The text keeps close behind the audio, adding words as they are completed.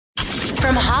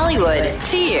From Hollywood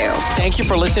to you. Thank you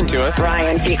for listening to us.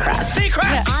 Ryan Seacrest.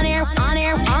 Seacrest!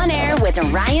 On air with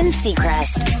Ryan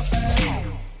Seacrest.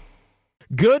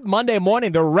 Good Monday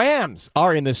morning. The Rams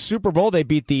are in the Super Bowl. They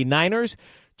beat the Niners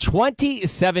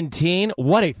 2017.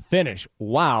 What a finish.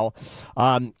 Wow.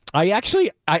 I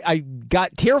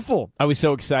got tearful. I was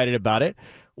so excited about it.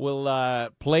 We'll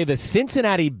play the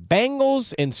Cincinnati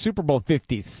Bengals in Super Bowl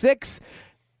 56.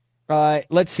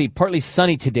 Let's see. Partly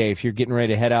sunny today if you're getting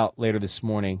ready to head out later this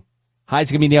morning.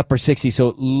 High's going to be in the upper 60s,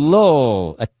 so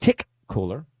low, a tick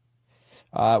cooler.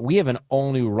 We have an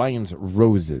all-new Ryan's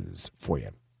Roses for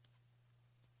you.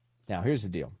 Now, here's the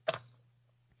deal.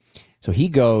 So he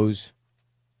goes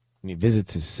and he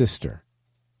visits his sister,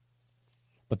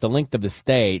 but the length of the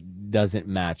stay doesn't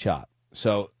match up.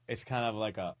 So it's kind of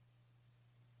like an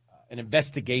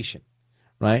investigation,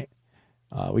 right?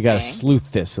 We got to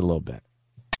sleuth this a little bit.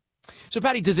 So,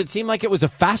 Patty, does it seem like it was a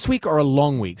fast week or a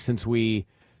long week since we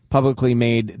publicly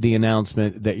made the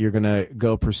announcement that you're going to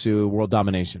go pursue world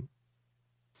domination?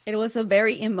 It was a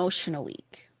very emotional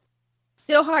week.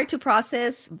 Still hard to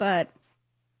process, but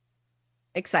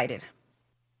excited.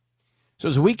 So,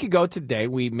 it was a week ago today,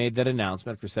 we made that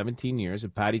announcement for 17 years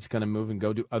that Patty's going to move and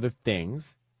go do other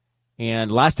things. And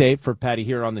last day for Patty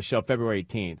here on the show, February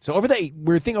 18th. So, over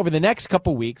the next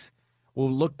couple weeks,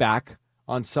 we'll look back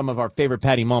on some of our favorite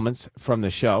Patty moments from the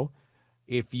show.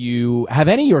 If you have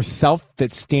any yourself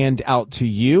that stand out to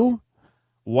you,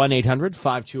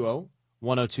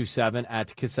 1-800-520-1027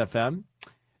 at Kiss FM.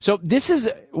 So this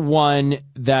is one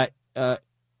that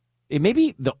it may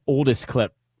be the oldest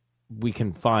clip we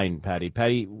can find, Patty.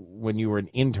 Patty, when you were an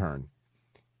intern.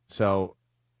 So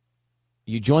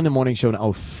you joined the morning show in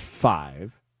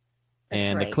 2005,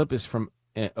 and right. The clip is from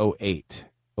 2008.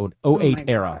 2008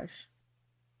 era. Gosh.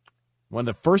 One of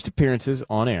the first appearances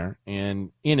on air,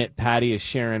 and in it, Patty is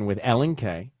sharing with Ellen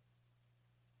Kay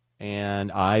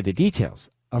and I the details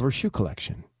of her shoe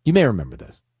collection. You may remember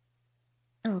this.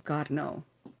 Oh, God, no.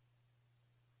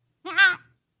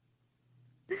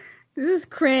 This is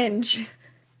cringe.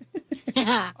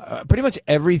 Pretty much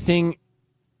everything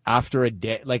after a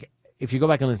day, like if you go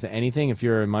back and listen to anything, if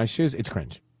you're in my shoes, it's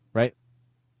cringe, right?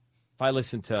 If I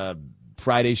listen to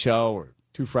Friday's show or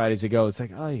 2 Fridays ago, it's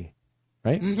like, oh,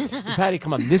 right? Patty,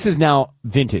 come on. This is now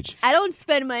vintage. I don't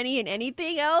spend money in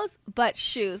anything else but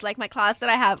shoes. Like my closet,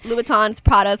 I have Louis Vuittons,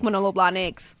 Pradas, Manolo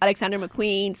Blahniks, Alexander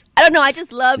McQueen's. I don't know. I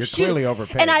just love shoes. You're clearly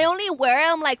overpaid. And I only wear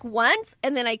them like once,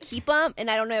 and then I keep them, and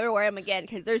I don't ever wear them again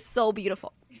because they're so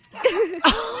beautiful.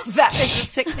 That is a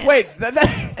sickness. Wait. See,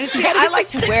 I like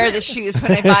to wear the shoes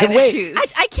when I buy the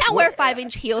shoes. I can't wear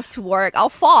 5-inch heels to work. I'll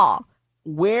fall.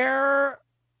 Weren't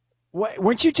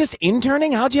you just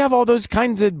interning? How'd you have all those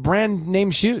kinds of brand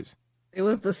name shoes? It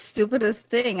was the stupidest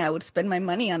thing. I would spend my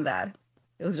money on that.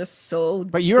 It was just so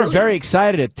But you were silly. very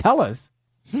excited to tell us.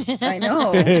 I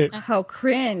know. How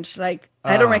cringe. Like,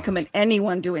 I don't recommend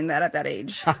anyone doing that at that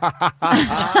age.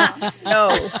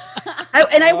 No.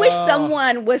 I wish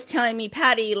someone was telling me,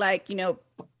 Patty, like,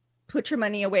 put your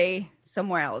money away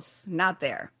somewhere else, not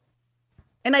there.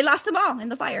 And I lost them all in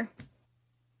the fire.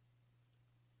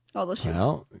 All those shoes.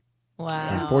 Well,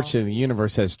 wow. Unfortunately, the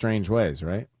universe has strange ways,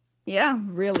 right? Yeah,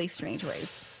 really strange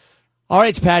ways. All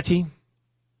right, Patsy.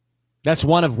 That's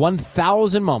one of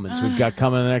 1,000 moments we've got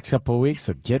coming in the next couple of weeks,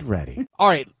 so get ready. All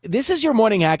right, this is your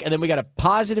morning hack, and then we got a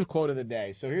positive quote of the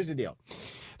day. So here's the deal.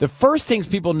 The first things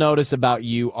people notice about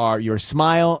you are your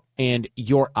smile and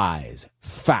your eyes.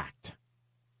 Fact.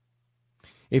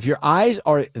 If your eyes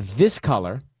are this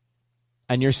color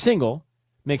and you're single,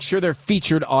 make sure they're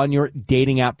featured on your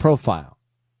dating app profile.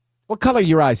 What color are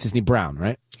your eyes, Disney? Brown,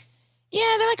 right?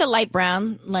 Yeah, they're like a light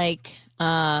brown, like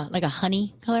a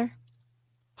honey color.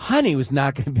 Honey was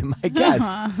not going to be my guess.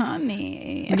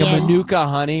 Honey. Like a Manuka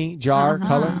honey jar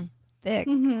color. Thick.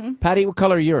 Mm-hmm. Patty, what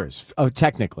color are yours? Oh,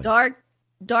 technically. Dark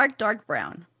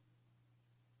brown.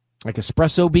 Like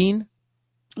espresso bean?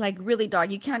 Like really dark.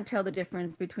 You can't tell the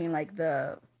difference between like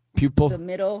the pupil,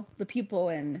 the pupil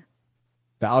and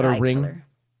the outer ring. Color.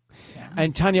 Yeah.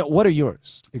 And Tanya, what are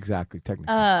yours exactly,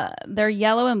 technically? They're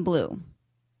yellow and blue.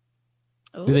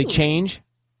 Ooh. Do they change?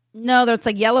 No, it's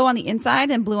like yellow on the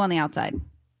inside and blue on the outside.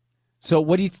 So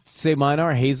what do you say mine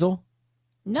are? Hazel?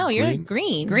 No, you're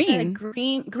green. Green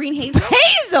hazel.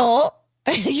 Hazel?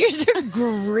 Yours are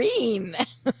green.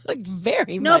 Like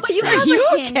very no, much. But you green. have Are you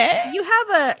a hint. okay? You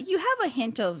have a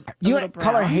hint of a You know little what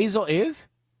color brown. hazel is?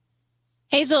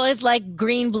 Hazel is like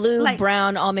green, blue, Like-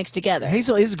 brown, all mixed together.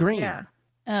 Hazel is green. Yeah.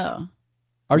 Oh.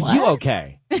 Are you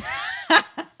okay?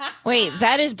 Wait,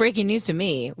 that is breaking news to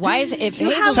me. Why is if You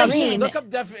hazel's have a green? Look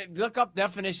up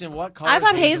definition. What color? I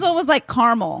thought is hazel was like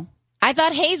caramel. I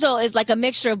thought hazel is like a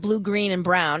mixture of blue, green, and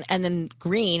brown, and then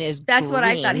green is That's what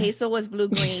I thought. green. Hazel was blue,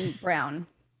 green, brown.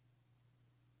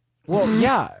 Well,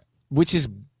 yeah, which is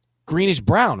greenish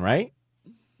brown, right?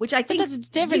 Which I But think that's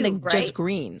different you, than right? just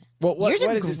green. Well, Yours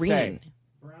are does it green. say?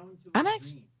 I'm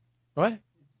actually. What?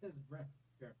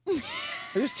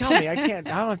 Just tell me. I don't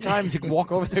have time to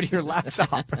walk over there to your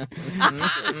laptop. He's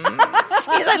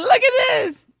like, look at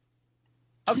this.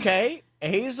 Okay.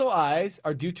 Hazel eyes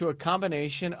are due to a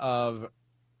combination of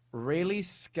rarely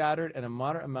scattered and a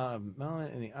moderate amount of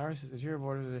melanin in the iris.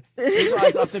 Hazel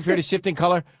eyes often appear to shift in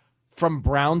color from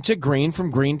brown to green,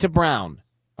 from green to brown.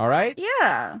 All right?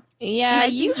 Yeah. Yeah, And I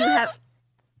you think you have.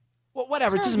 Well,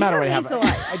 whatever. It doesn't you matter what I have have.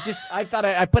 hazel eyes. I thought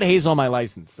I put hazel on my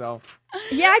license, so.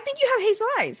 Yeah, I think you have hazel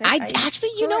eyes. actually,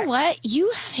 you know correct. what? You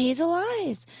have hazel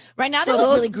eyes. Right now, So they look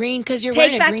those- really green because you're Take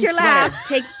wearing a back green your sweater. laugh.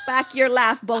 Take back your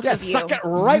laugh, both Yeah, of you. suck it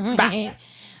right back.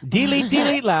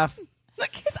 Delete, laugh.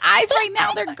 Look, his eyes right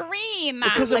now, they're green.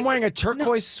 Because I'm wearing a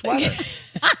turquoise sweater.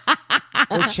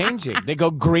 They're changing. They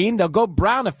go green, they'll go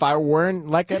brown if I were wearing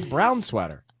like a brown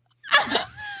sweater.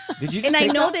 Did you just And I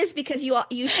take know that? this because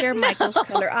you share Michael's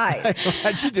color eyes.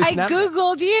 How'd you just I snap that?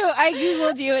 googled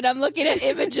you, and I'm looking at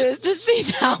images to see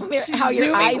how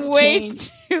your eyes Zooming way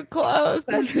change. too close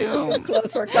to zoom.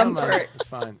 Close for Never mind. comfort. It's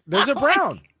fine. Those are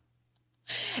brown.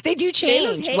 They do look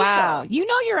change. hazel. Wow, you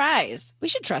know your eyes. We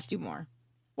should trust you more.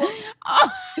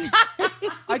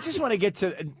 I just want to get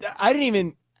to. I didn't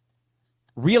even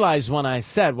realize when I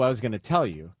said what I was going to tell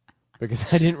you, because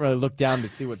I didn't really look down to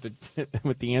see what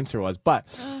the answer was. But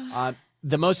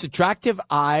the most attractive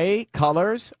eye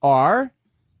colors are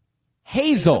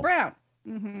hazel Brown.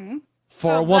 Mm-hmm.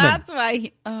 for a Oh, woman, That's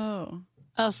why.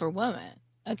 Oh, for women.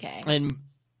 Okay. and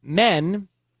men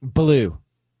blue.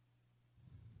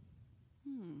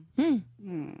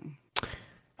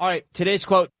 All right, today's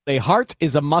quote: "A heart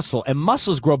is a muscle, and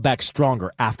muscles grow back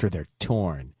stronger after they're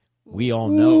torn." We all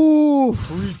know.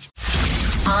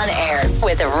 On air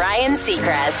with Ryan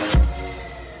Seacrest.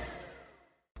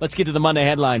 Let's get to the Monday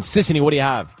headlines. Sissany, what do you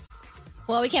have?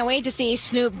 Well, we can't wait to see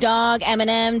Snoop Dogg,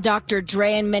 Eminem, Dr.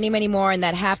 Dre, and many, many more in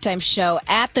that halftime show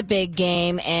at the big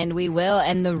game. And we will.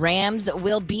 And the Rams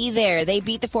will be there. They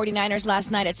beat the 49ers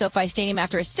last night at SoFi Stadium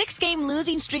after a 6-game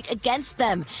losing streak against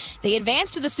them. They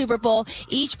advanced to the Super Bowl.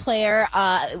 Each player,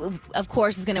 of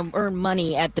course, is going to earn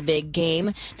money at the big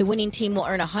game. The winning team will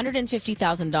earn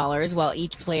 $150,000, while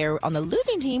each player on the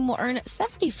losing team will earn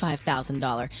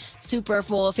 $75,000. Super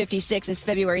Bowl 56 is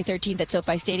February 13th at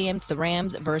SoFi Stadium. It's the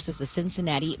Rams versus the Cincinnati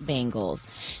Bengals.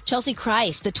 Chelsea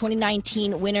Christ, the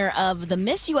 2019 winner of the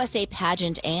Miss USA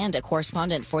pageant and a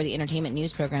correspondent for the entertainment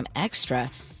news program Extra,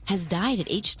 has died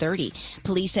at age 30.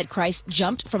 Police said Christ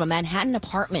jumped from a Manhattan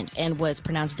apartment and was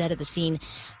pronounced dead at the scene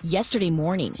yesterday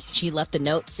morning. She left a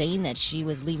note saying that she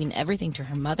was leaving everything to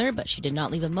her mother, but she did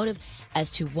not leave a motive as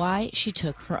to why she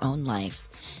took her own life.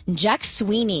 Jack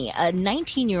Sweeney, a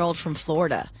 19-year-old from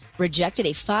Florida, rejected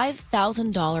a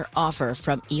 $5,000 offer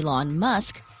from Elon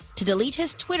Musk to delete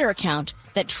his Twitter account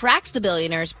that tracks the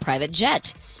billionaire's private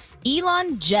jet.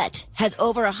 Elon Jet has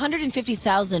over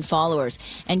 150,000 followers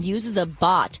and uses a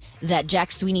bot that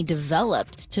Jack Sweeney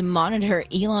developed to monitor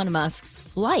Elon Musk's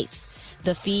flights.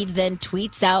 The feed then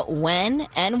tweets out when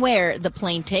and where the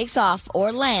plane takes off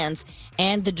or lands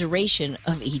and the duration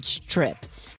of each trip.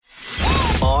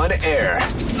 On air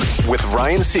with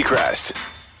Ryan Seacrest.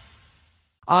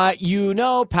 You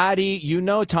know Patty, you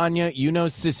know Tanya, you know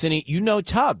Sissany, you know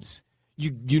Tubbs,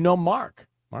 you know Mark.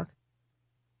 Mark?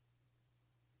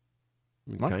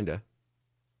 Kinda.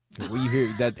 Well, you hear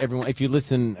that everyone. If you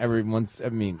listen, everyone's. I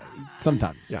mean,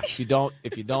 sometimes. Yeah. If you don't.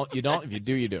 If you don't, you don't. If you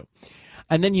do, you do.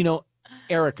 And then you know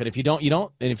Erica. If you don't, you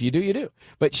don't. And if you do, you do.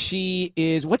 But she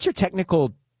is. What's your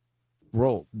technical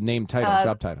role, name, title,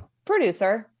 job title?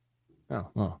 Producer. Oh,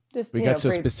 well, Just, we you got know, so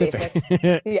pretty specific.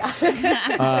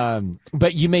 Yeah.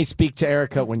 But you may speak to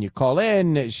Erica when you call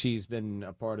in. She's been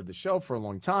a part of the show for a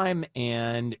long time,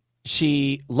 and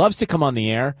she loves to come on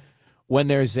the air when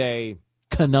there's a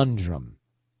conundrum.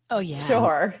 Oh, yeah.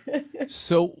 Sure.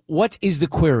 So what is the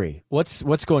query? What's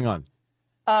going on?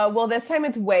 Well, this time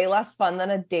it's way less fun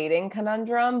than a dating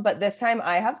conundrum, but this time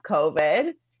I have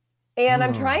COVID and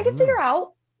I'm trying to figure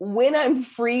out when I'm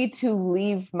free to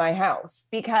leave my house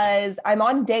because I'm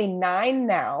on day 9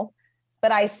 now,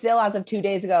 but I still, as of 2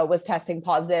 days ago, was testing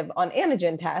positive on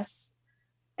antigen tests.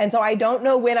 And so I don't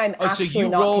know when I'm actually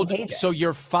not contagious. So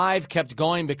your 5 kept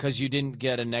going because you didn't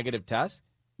get a negative test?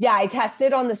 Yeah, I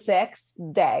tested on the 6th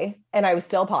day and I was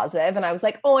still positive and I was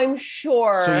like, oh, I'm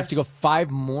sure. So you have to go 5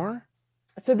 more?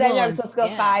 So then Well, I'm supposed to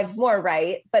go 5 more,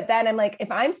 right? But then I'm like, if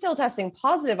I'm still testing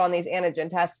positive on these antigen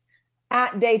tests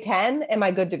at day 10, am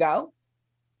I good to go?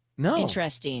 No.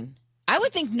 Interesting. I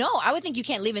would think no. I would think you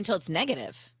can't leave until it's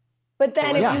negative. But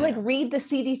then if Yeah. you like read the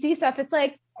CDC stuff, it's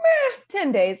like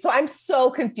 10 days. So I'm so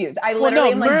confused. I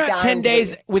literally am like dying 10 to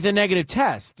days leave. with a negative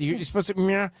test. You're supposed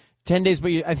to 10 days,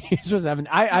 but I think you're supposed to have an.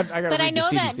 I got to But read I know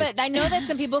the that. CDC. But I know that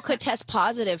some people could test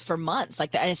positive for months,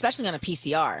 like that, and especially on a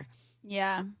PCR.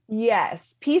 Yeah.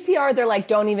 Yes. PCR, they're like,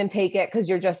 don't even take it because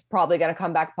you're just probably going to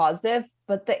come back positive.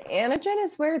 But the antigen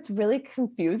is where it's really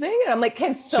confusing. And I'm like,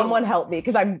 can someone help me?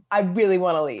 Because I really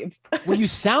want to leave. Well, you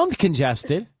sound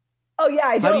congested. Oh, yeah.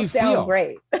 I How do don't you sound feel?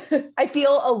 great. I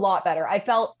feel a lot better. I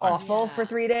felt awful for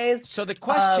 3 days. So the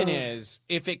question is,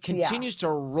 if it continues to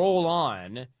roll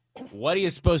on, what are you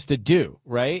supposed to do,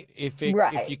 right? If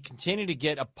you continue to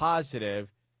get a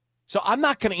positive, so I'm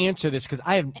not going to answer this because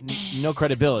I have no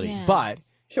credibility. Yeah. But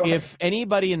if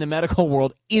anybody in the medical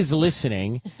world is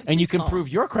listening and you can prove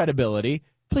your credibility,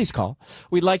 please call.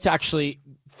 We'd like to actually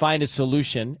find a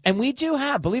solution, and we do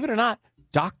have, believe it or not,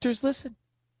 doctors listen.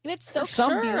 It's so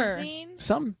Some- confusing.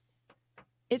 Some.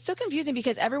 It's so confusing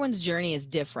because everyone's journey is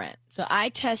different. So I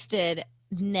tested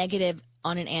negative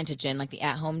on an antigen, like the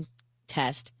at-home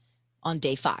test, on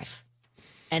day 5.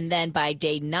 And then by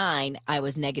day 9, I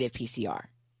was negative PCR.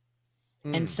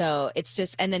 And so it's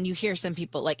just, and then you hear some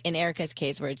people, like in Erica's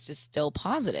case, where it's just still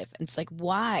positive. And it's like,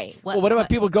 why? What about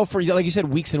people go for, like you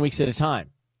said, weeks and weeks at a time?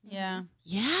 Yeah.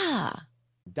 Yeah.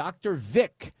 Dr.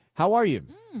 Vic, how are you?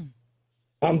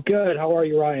 I'm good. How are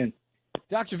you, Ryan?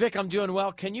 Dr. Vic, I'm doing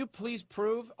well. Can you please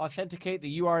authenticate that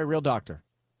you are a real doctor?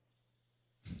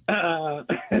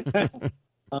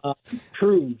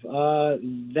 Prove.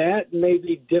 That may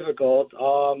be difficult.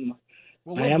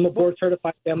 I am a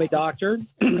board-certified family doctor.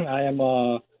 I am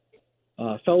a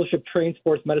fellowship-trained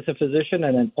sports medicine physician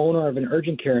and an owner of an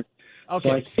urgent care. Okay.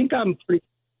 So I think I'm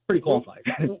pretty qualified.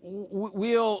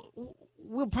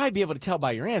 We'll probably be able to tell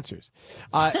by your answers.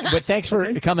 But thanks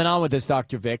for coming on with us,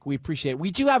 Dr. Vic. We appreciate it.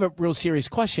 We do have a real serious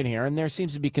question here, and there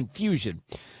seems to be confusion.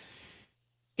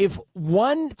 If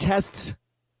one tests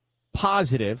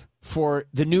positive for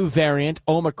the new variant,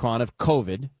 Omicron, of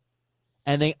COVID,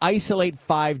 and they isolate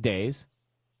 5 days,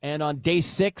 and on day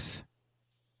 6,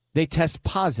 they test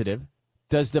positive,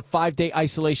 does the 5-day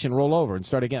isolation roll over and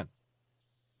start again?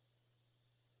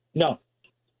 No.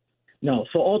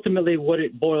 So ultimately what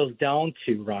it boils down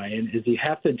to, Ryan, is you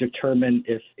have to determine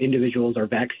if individuals are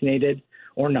vaccinated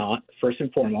or not, first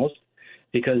and foremost,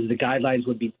 because the guidelines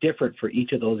would be different for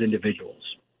each of those individuals.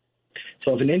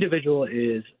 So if an individual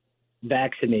is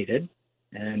vaccinated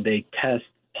and they test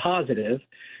positive,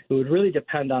 it would really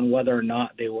depend on whether or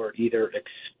not they were either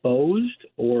exposed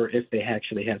or if they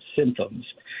actually have symptoms.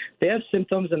 If they have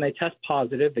symptoms and they test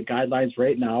positive, the guidelines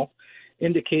right now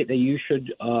indicate that you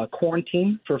should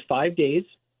quarantine for 5 days,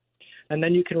 and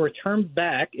then you can return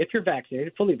back, if you're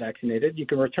vaccinated, fully vaccinated, you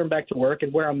can return back to work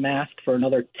and wear a mask for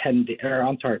another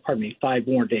 5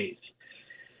 more days.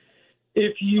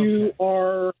 If you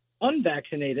are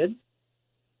unvaccinated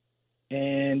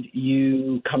and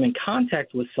you come in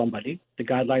contact with somebody, the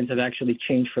guidelines have actually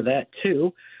changed for that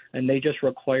too, and they just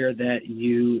require that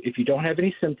if you don't have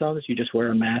any symptoms, you just wear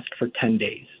a mask for 10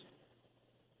 days.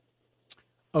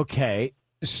 Okay,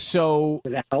 so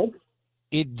does that help?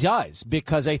 It does,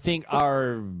 because I think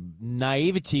our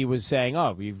naivety was saying,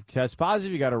 "Oh, you test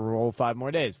positive, you got to roll 5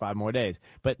 more days,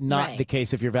 but not the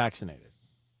case if you're vaccinated.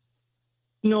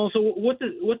 No. So what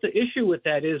the issue with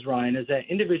that is, Ryan, is that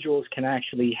individuals can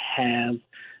actually have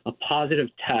a positive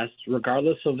test,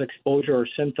 regardless of exposure or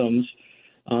symptoms,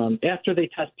 after they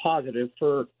test positive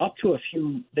for up to a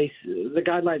few. The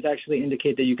guidelines actually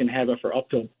indicate that you can have it for up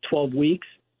to 12 weeks.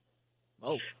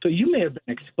 Oh. So you may have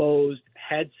been exposed,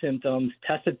 had symptoms,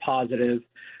 tested positive,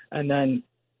 and then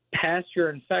passed your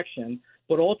infection,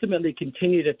 but ultimately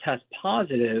continue to test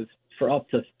positive for up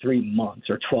to 3 months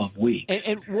or 12 weeks.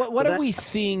 And what are we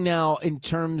seeing now in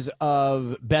terms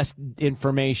of best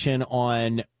information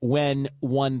on when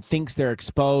one thinks they're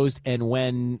exposed and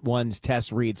when one's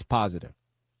test reads positive?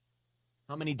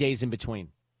 How many days in between?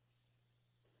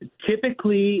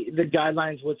 Typically, the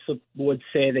guidelines would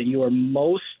say that you are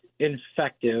most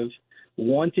infective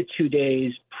 1 to 2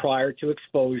 days prior to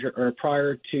exposure or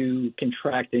prior to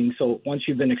contracting. So once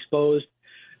you've been exposed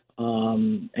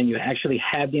and you actually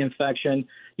have the infection,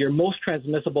 you're most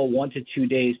transmissible 1 to 2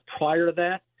 days prior to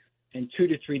that and 2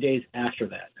 to 3 days after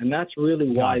that. And that's really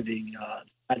why the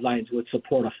guidelines would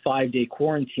support a 5-day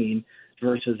quarantine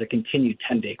versus a continued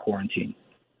 10-day quarantine.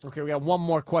 Okay, we got one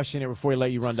more question here before we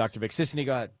let you run, Dr. Vic. Sissany,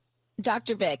 go ahead.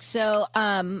 Dr. Vic, so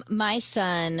my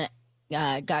son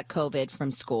got COVID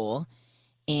from school,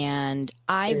 and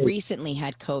I recently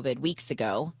had COVID weeks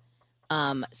ago.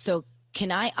 So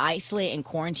can I isolate and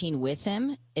quarantine with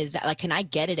him? Is that like, can I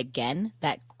get it again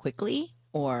that quickly,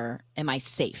 or am I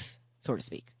safe, so to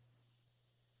speak?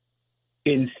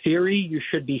 In theory, you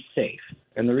should be safe.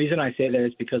 And the reason I say that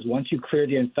is because once you clear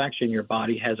the infection, your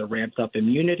body has a ramped up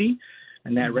immunity,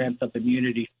 and that ramped up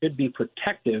immunity should be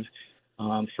protective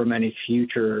from any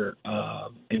future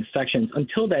infections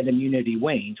until that immunity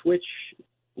wanes, which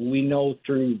we know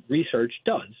through research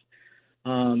does.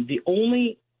 The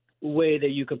only way that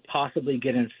you could possibly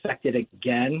get infected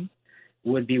again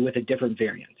would be with a different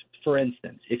variant. For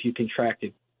instance, if you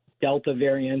contracted Delta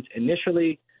variant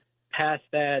initially, past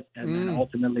that, and then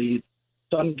ultimately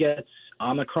some gets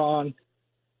Omicron.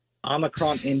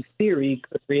 Omicron, in theory,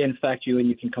 could reinfect you and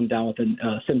you can come down with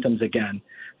symptoms again.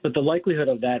 But the likelihood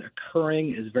of that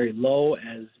occurring is very low,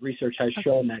 as research has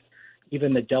shown that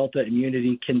even the Delta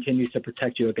immunity continues to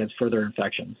protect you against further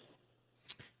infections.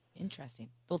 Interesting.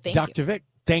 Well, thank you. Dr. Vic,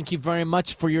 thank you very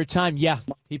much for your time. Yeah,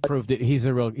 he proved it. He's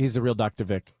a real Dr.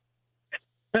 Vic.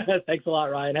 Thanks a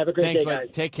lot, Ryan. Have a great day, guys.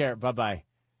 Take care. Bye-bye.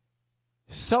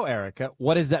 So, Erica,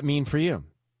 what does that mean for you?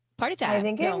 Party time. I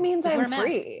think it means I'm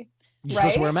free. You're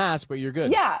supposed to wear a mask, but you're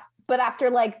good. Yeah, but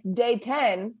after like day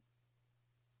 10,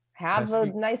 have a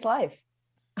nice life.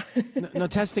 No,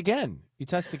 test again. You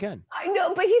test again. I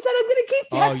know, but he said I'm going to keep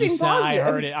testing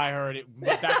positive. I heard it.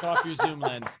 Back off your Zoom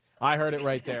lens. I heard it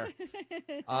right there.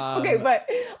 Okay, but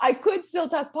I could still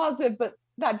test positive, but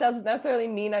that doesn't necessarily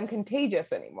mean I'm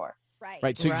contagious anymore.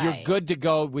 Right. So you're good to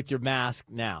go with your mask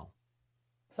now.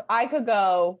 So I could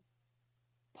go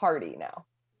party now.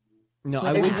 No,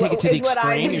 I wouldn't take it to the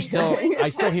extreme. I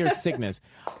still hear sickness.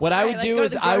 What I would do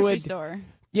is I would. Store.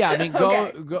 Yeah, I mean,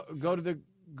 go to the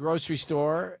grocery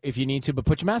store if you need to, but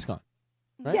put your mask on.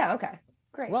 Right? Yeah. Okay.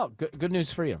 Great. Well, good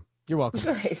news for you. You're welcome.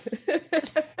 Great.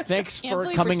 Thanks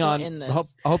for coming on. I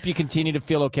hope you continue to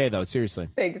feel okay, though. Seriously.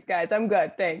 Thanks, guys. I'm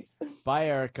good. Thanks. Bye,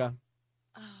 Erica.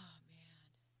 Oh,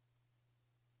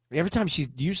 man. Every time she's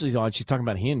usually on, she's talking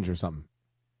about Hinge or something.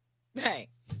 Right.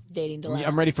 Dating dilemma.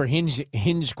 I'm ready for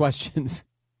Hinge questions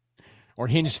or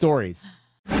Hinge stories.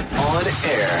 On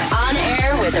air. On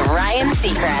air with Ryan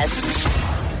Seacrest.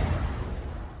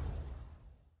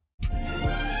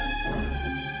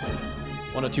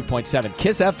 .7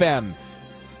 Kiss FM.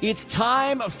 It's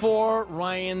time for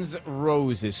Ryan's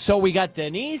Roses. So we got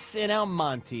Denise in El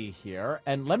Monte here,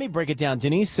 and let me break it down.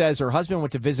 Denise says her husband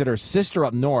went to visit her sister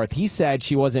up north. He said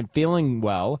she wasn't feeling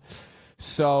well,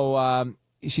 so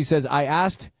she says, I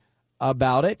asked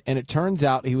about it, and it turns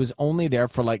out he was only there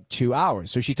for like 2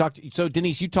 hours. So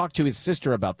Denise, you talked to his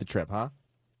sister about the trip, huh?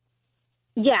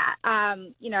 Yeah.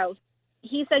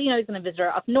 He said, he's going to visit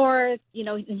her up north,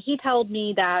 and he told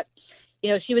me that,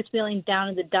 she was feeling down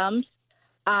in the dumps.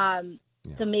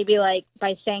 So maybe like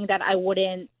by saying that I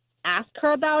wouldn't ask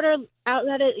her about it,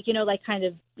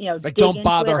 like don't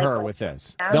bother her with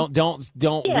this.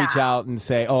 Don't reach out and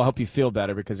say, oh, I hope you feel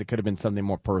better, because it could have been something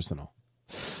more personal.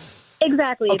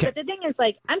 Exactly. Okay. But the thing is,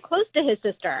 I'm close to his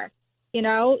sister, So,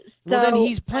 well, then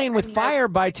he's playing with fire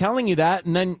by telling you that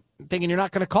and then thinking you're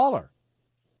not going to call her.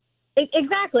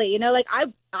 Exactly.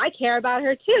 I care about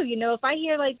her too. If I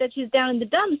hear that she's down in the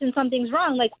dumps and something's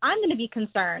wrong, I'm going to be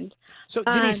concerned. So,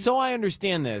 Denise, so I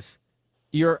understand this.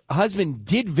 Your husband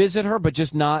did visit her, but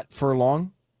just not for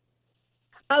long?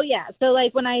 Oh, yeah. So,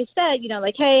 when I said,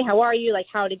 hey, how are you?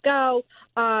 How'd it go?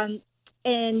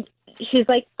 And she's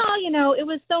like, oh, it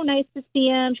was so nice to see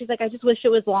him. She's like, I just wish it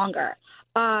was longer.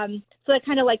 So I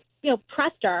kind of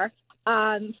pressed her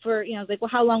for, I was like, well,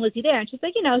 how long was he there? And she's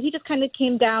like, he just kind of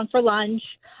came down for lunch.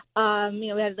 We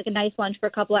had a nice lunch for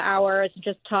a couple of hours and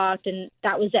just talked, and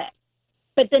that was it.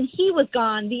 But then he was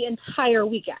gone the entire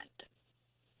weekend.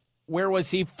 Where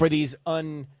was he for these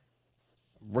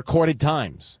unrecorded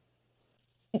times?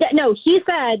 No, he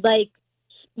said,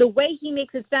 the way he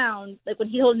makes it sound, when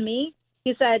he told me,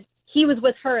 he said he was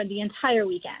with her the entire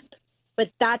weekend.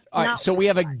 But that's all not right, so we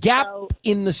have a gap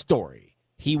in the story.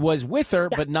 He was with her,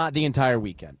 but not the entire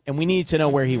weekend. And we need to know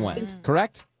where he went,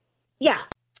 correct? Yeah.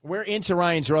 We're into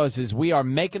Ryan's Roses. We are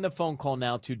making the phone call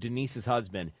now to Denise's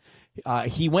husband.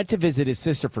 He went to visit his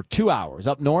sister for 2 hours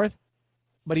up north,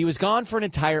 but he was gone for an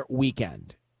entire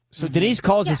weekend. So Denise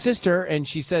calls his sister, and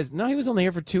she says, no, he was only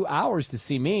here for 2 hours to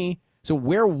see me. So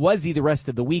where was he the rest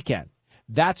of the weekend?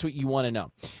 That's what you want to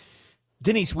know.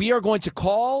 Denise, we are going to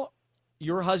call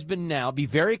your husband now. Be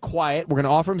very quiet. We're going to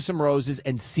offer him some roses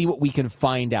and see what we can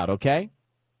find out, okay?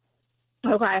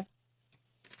 Okay.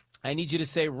 I need you to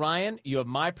say, Ryan, you have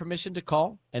my permission to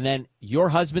call, and then your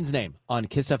husband's name on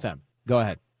Kiss FM. Go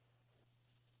ahead.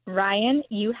 Ryan,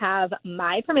 you have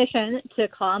my permission to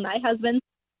call my husband.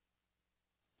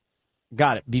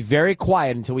 Got it. Be very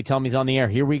quiet until we tell him he's on the air.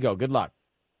 Here we go. Good luck.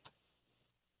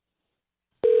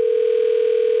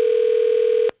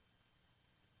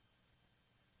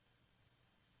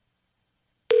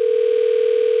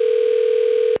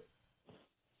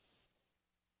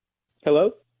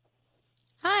 Hello?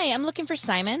 Hi, I'm looking for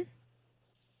Simon.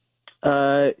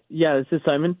 Yeah, this is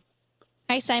Simon.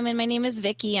 Hi, Simon. My name is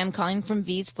Vicky. I'm calling from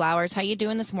V's Flowers. How you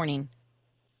doing this morning?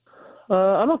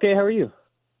 I'm okay. How are you?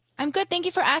 I'm good. Thank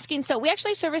you for asking. So we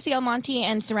actually service the El Monte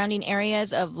and surrounding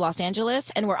areas of Los Angeles,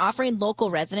 and we're offering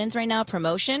local residents right now a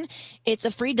promotion. It's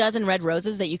a free dozen red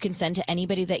roses that you can send to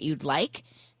anybody that you'd like.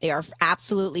 They are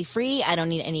absolutely free. I don't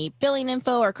need any billing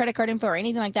info or credit card info or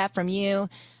anything like that from you.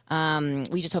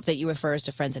 We just hope that you refer us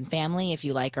to friends and family if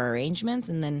you like our arrangements,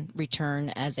 and then return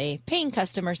as a paying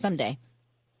customer someday.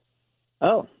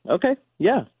 Oh, okay.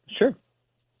 Yeah, sure.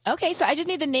 Okay, so I just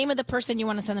need the name of the person you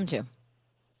want to send them to.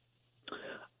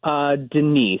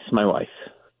 Denise, my wife.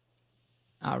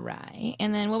 All right.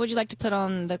 And then what would you like to put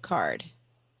on the card?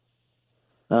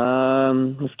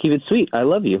 Let's keep it sweet. I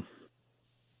love you.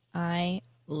 I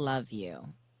love you.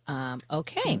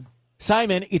 Okay.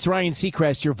 Simon, it's Ryan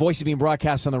Seacrest. Your voice is being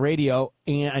broadcast on the radio,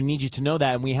 and I need you to know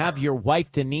that. And we have your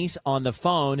wife, Denise, on the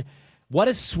phone. What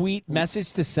a sweet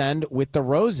message to send with the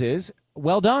roses.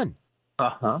 Well done.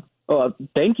 Uh-huh. Oh,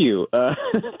 thank you.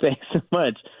 Thanks so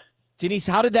much. Denise,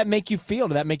 how did that make you feel?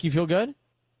 Did that make you feel good?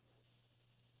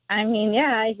 I mean,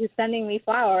 yeah, he's sending me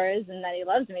flowers and that he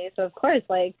loves me. So, of course,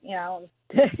 like, you know,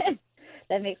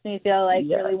 that makes me feel like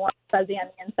really warm, fuzzy on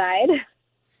the inside.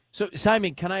 So,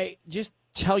 Simon, can I just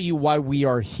tell you why we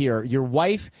are here? Your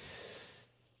wife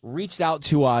reached out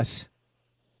to us.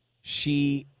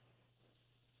 She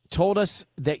told us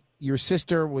that your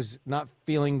sister was not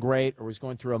feeling great or was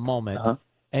going through a moment,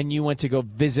 and you went to go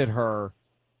visit her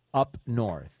up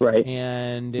north. Right.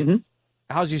 And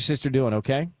how's your sister doing?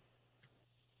 Okay?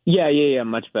 Yeah,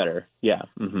 much better. Yeah.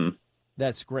 Mm-hmm.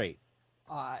 That's great.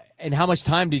 And how much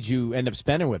time did you end up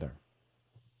spending with her?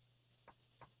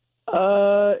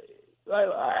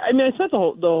 I mean, I spent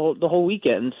the whole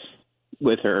weekend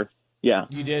with her. Yeah.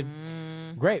 You did?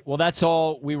 Great. Well, that's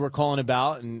all we were calling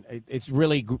about, and it's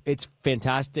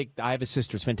fantastic. I have a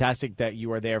sister. It's fantastic that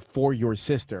you are there for your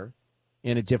sister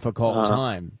in a difficult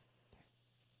time.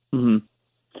 Mm-hmm.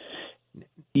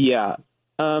 Yeah.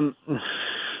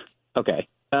 Okay.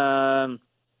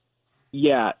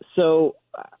 Yeah. So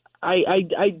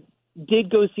I did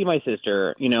go see my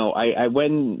sister. You know, I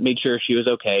went and made sure she was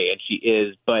okay, and she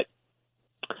is. But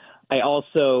I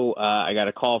also I got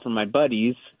a call from my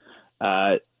buddies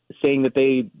saying that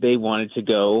they wanted to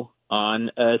go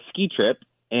on a ski trip,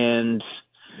 and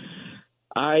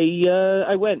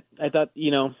I went. I thought,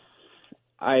 you know,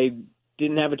 I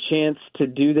didn't have a chance to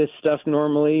do this stuff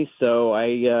normally, so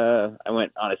I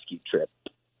went on a ski trip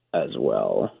as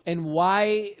well. And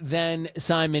why then,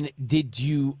 Simon, did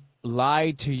you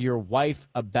lie to your wife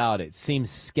about it? Seems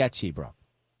sketchy, bro.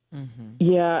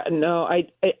 Yeah, no,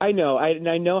 I know.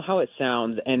 I know how it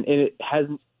sounds, and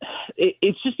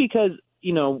it's just because,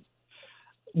 you know,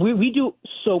 we do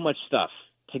so much stuff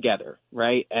together,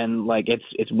 right? And like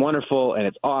it's wonderful and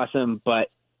it's awesome,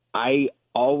 but I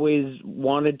always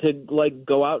wanted to like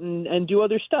go out and do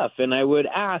other stuff, and I would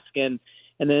ask, and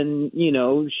then, you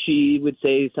know, she would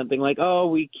say something like, oh,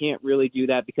 we can't really do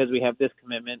that because we have this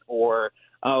commitment, or,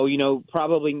 oh, you know,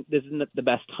 probably this isn't the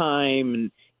best time,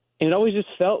 and it always just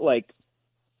felt like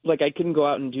I couldn't go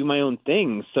out and do my own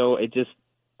thing. So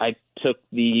I took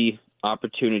the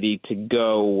opportunity to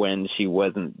go when she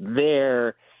wasn't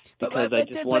there, because I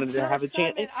just wanted to have a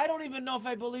chance. Simon, I don't even know if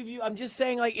I believe you. I'm just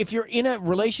saying, like, if you're in a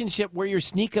relationship where you're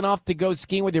sneaking off to go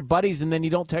skiing with your buddies and then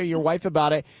you don't tell your wife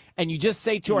about it, and you just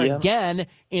say to her again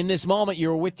in this moment you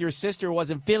were with your sister who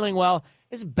wasn't feeling well,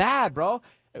 it's bad, bro.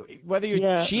 Whether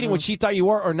you're cheating what she thought you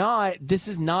were or not, this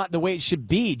is not the way it should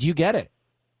be. Do you get it?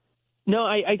 No,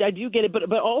 I do get it,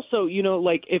 but also, you know,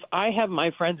 like, if I have my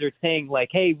friends are saying like,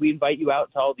 hey, we invite you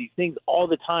out to all these things all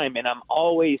the time, and I'm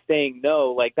always saying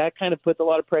no, like, that kind of puts a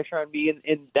lot of pressure on me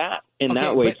in that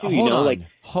way too. You know, like,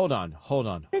 hold on.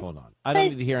 I don't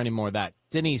need to hear any more of that.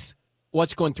 Denise,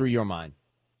 what's going through your mind?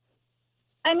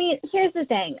 I mean, here's the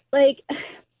thing. Like,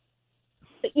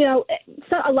 you know,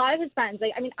 so a lot of his friends,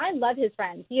 like, I mean, I love his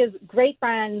friends. He has great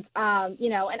friends, you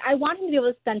know, and I want him to be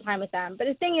able to spend time with them. But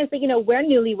the thing is, like, you know, we're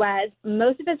newlyweds.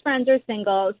 Most of his friends are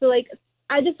single. So, like,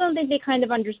 I just don't think they kind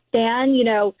of understand, you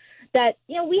know, that,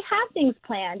 you know, we have things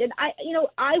planned. And I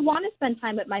want to spend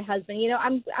time with my husband. You know,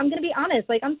 I'm going to be honest.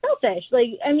 Like, I'm selfish.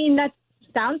 Like, I mean, that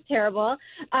sounds terrible.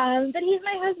 But he's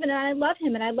my husband, and I love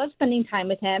him, and I love spending time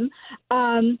with him.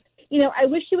 You know, I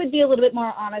wish he would be a little bit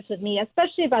more honest with me,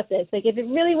 especially about this. Like, if it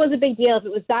really was a big deal, if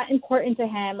it was that important to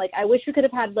him, like, I wish we could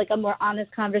have had, like, a more honest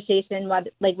conversation,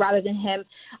 like, rather than him,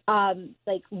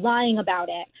 like, lying about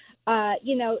it.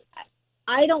 You know,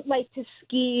 I don't like to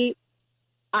ski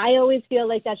I always feel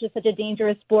like that's just such a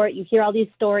dangerous sport. You hear all these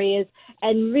stories,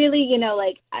 and really,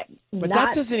 But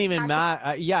that doesn't even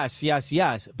matter. Yes.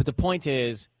 But the point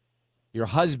is, your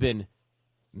husband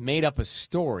made up a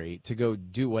story to go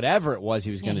do whatever it was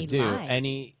he was going to do, lied.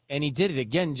 and he did it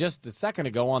again just a second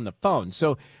ago on the phone.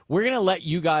 So we're going to let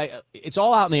you guys. It's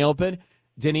all out in the open.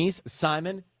 Denise,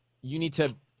 Simon, you need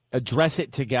to address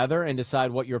it together and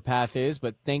decide what your path is.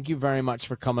 But thank you very much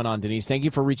for coming on, Denise. Thank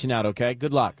you for reaching out. Okay,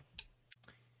 good luck.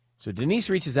 So Denise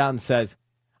reaches out and says,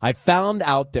 I found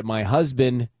out that my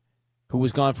husband, who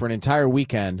was gone for an entire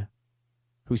weekend,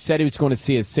 who said he was going to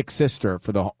see his sick sister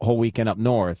for the whole weekend up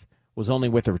north, was only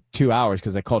with her 2 hours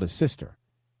because I called his sister.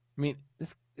 I mean,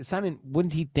 Simon,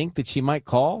 wouldn't he think that she might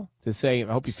call to say,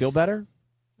 I hope you feel better?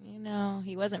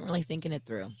 He wasn't really thinking it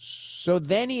through. So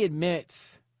then he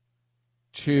admits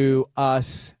to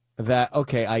us that,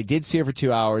 okay, I did see her for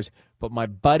 2 hours, but my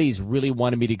buddies really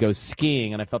wanted me to go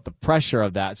skiing, and I felt the pressure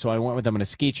of that, so I went with them on a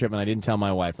ski trip, and I didn't tell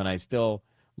my wife, and I still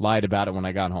lied about it when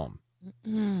I got home.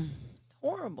 It's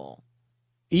horrible.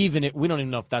 We don't even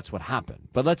know if that's what happened,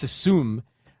 but let's assume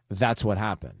that's what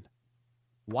happened.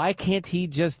 Why can't he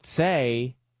just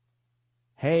say,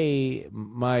 hey,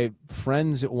 my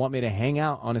friends want me to hang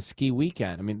out on a ski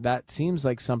weekend? I mean, that seems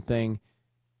like something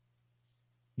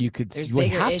There's you would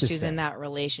bigger have to issues say. in that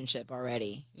relationship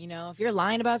already. If you're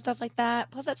lying about stuff like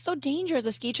that, plus that's so dangerous,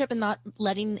 a ski trip, and not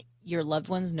letting your loved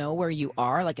ones know where you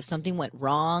are. Like if something went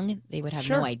wrong, they would have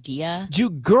no idea. Do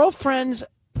girlfriends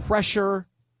pressure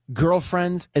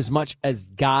girlfriends as much as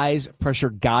guys pressure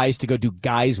guys to go do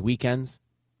guys' weekends?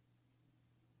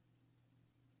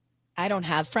 I don't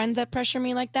have friends that pressure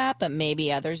me like that, but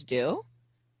maybe others do.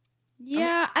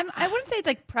 Yeah, I wouldn't say it's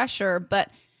like pressure, but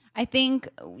I think,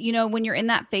 when you're in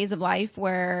that phase of life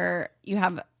where you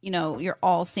have, you're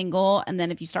all single, and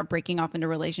then if you start breaking off into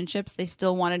relationships, they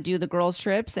still want to do the girls'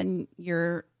 trips, and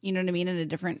you're, you know what I mean, in a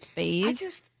different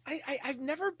phase. I've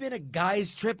never been a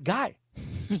guys' trip guy.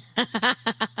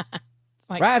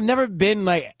 Right? I've never been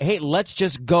like, hey, let's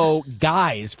just go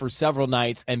guys for several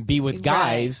nights and be with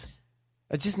guys. Right.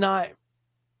 It's just not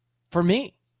for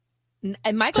me.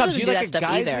 And Michael doesn't do that stuff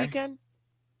guys either. Weekend?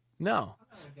 No.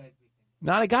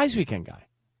 Not a guys' weekend guy.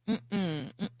 I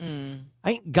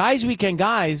think guys' weekend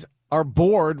guys are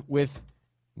bored with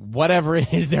whatever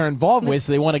it is they're involved with,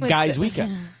 so they want a guys'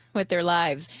 weekend. With their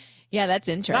lives. Yeah, that's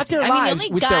interesting. Not their lives,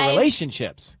 with their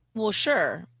relationships. Well,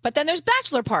 sure. But then there's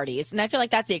bachelor parties, and I feel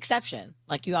like that's the exception.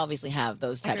 Like you obviously have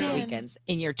those types of weekends.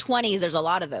 In your 20s, there's a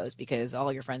lot of those because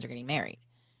all your friends are getting married.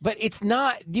 But it's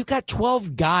not, you've got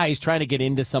 12 guys trying to get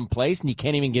into some place, and you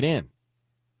can't even get in.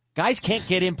 Guys can't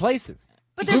get in places.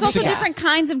 But there's also different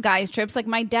kinds of guys trips. Like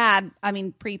my dad,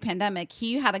 pre-pandemic,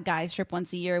 he had a guys trip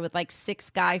once a year with like 6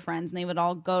 guy friends, and they would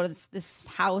all go to this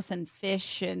house and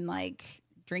fish and like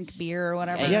drink beer or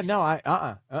whatever. Yeah, no,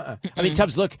 I mean,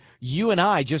 Tubbs, look, you and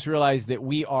I just realized that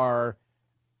we are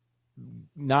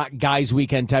not guys'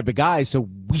 weekend type of guys, so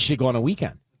we should go on a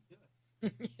weekend.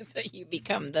 So you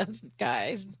become those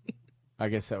guys. I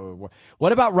guess that would work.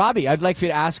 What about Robbie? I'd like for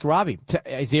you to ask Robbie.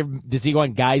 Does he go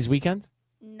on guys' weekends?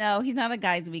 No, he's not a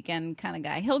guys' weekend kind of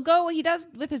guy. He does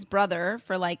with his brother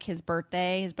for like his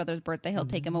brother's birthday. He'll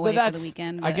take him away for the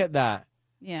weekend. I get that.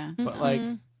 Yeah. But like,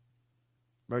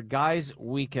 we're guys'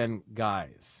 weekend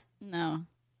guys. No.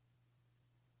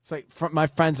 It's like my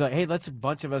friends are like, hey, let's a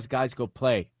bunch of us guys go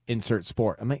play insert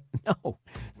sport. I'm like, no,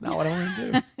 it's not what I want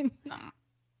to do. No.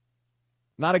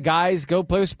 Not a guys go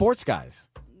play with sports guys.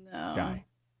 No. Guy.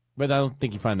 But I don't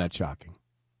think you find that shocking.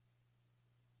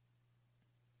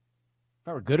 If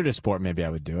I were good at a sport, maybe I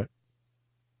would do it.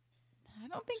 I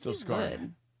don't think Still you scarred.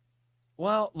 would.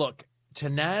 Well, look,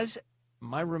 Tanaz,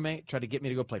 my roommate, tried to get me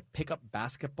to go play pickup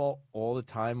basketball all the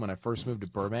time when I first moved to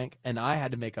Burbank, and I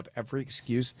had to make up every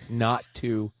excuse not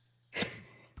to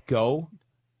go.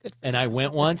 And I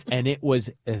went once, and it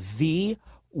was the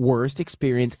worst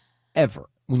experience ever.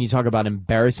 When you talk about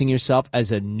embarrassing yourself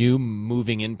as a new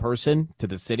moving in person to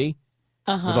the city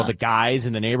with all the guys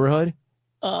in the neighborhood.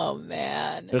 Oh,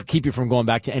 man. It'll keep you from going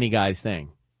back to any guy's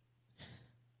thing.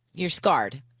 You're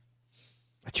scarred.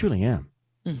 I truly am.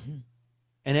 Mm-hmm.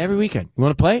 And every weekend, you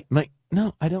want to play? I'm like,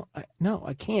 no, I don't. No,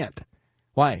 I can't.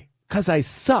 Why? Because I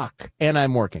suck and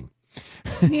I'm working.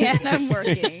 Yeah, and I'm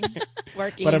working.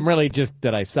 But I'm really just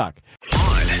that I suck.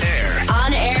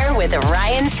 On air with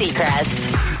Ryan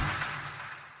Seacrest.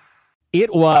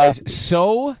 It was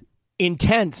so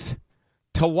intense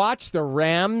to watch the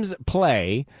Rams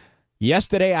play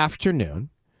yesterday afternoon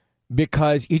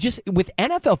because with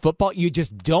NFL football, you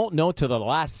just don't know to the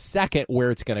last second where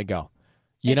it's going to go.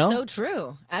 You know? It's so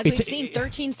true. As we've seen,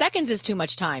 13 seconds is too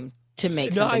much time to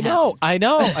make No, something I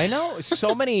know.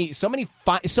 So many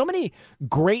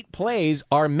great plays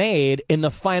are made in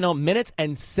the final minutes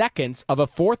and seconds of a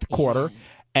fourth quarter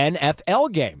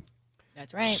NFL game.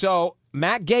 That's right. So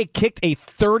Matt Gay kicked a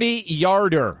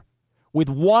 30-yarder with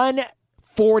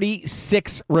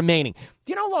 1:46 remaining.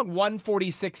 Do you know how long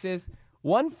 1:46 is?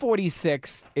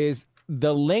 1:46 is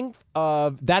the length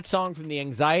of that song from The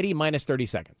Anxiety minus 30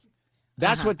 seconds.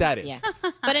 That's what that is. Yeah.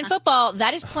 But in football,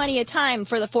 that is plenty of time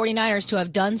for the 49ers to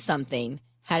have done something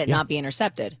had it not be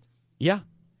intercepted. Yeah.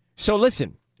 So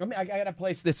listen, I got to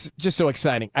place this just so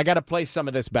exciting. I got to play some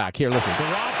of this back. Here, listen.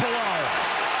 Garoppolo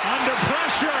under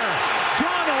pressure.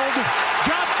 Donald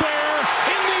got there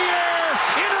in the air,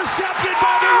 intercepted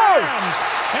by the Rams.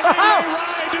 And they may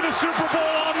ride to the Super Bowl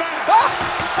on that.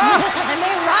 And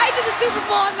they ride to the Super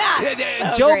Bowl on that.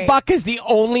 So Joe great. Buck is the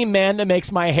only man that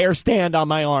makes my hair stand on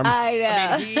my arms. I know.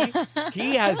 I mean,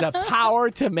 he has the power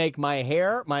to make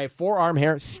my forearm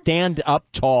hair, stand up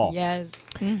tall. Yes.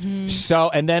 Mm-hmm. So,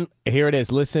 and then here it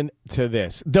is. Listen to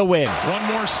this. The win. One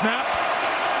more snap.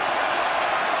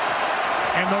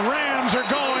 And the Rams are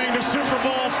going to Super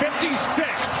Bowl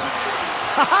 56.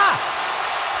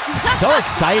 So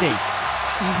exciting.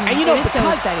 And you know, It is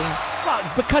so exciting.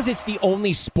 Because it's the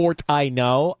only sport I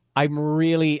know, I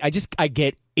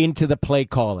get into the play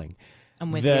calling.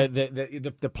 I'm with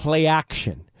the play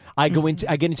action. I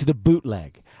get into the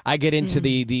bootleg. I get into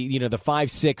the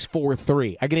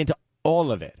 5-6-4-3. I get into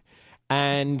all of it.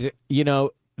 And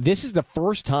this is the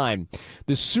first time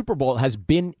the Super Bowl has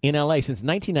been in LA since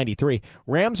 1993.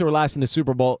 Rams were last in the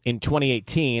Super Bowl in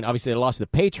 2018. Obviously, they lost to the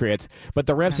Patriots, but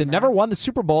the Rams had never won the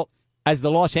Super Bowl as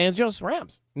the Los Angeles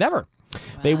Rams. Never. Wow.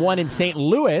 They won in St.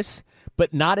 Louis,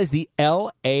 but not as the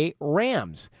LA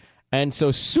Rams. And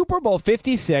so Super Bowl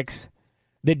 56,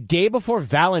 the day before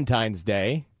Valentine's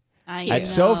Day at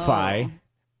SoFi,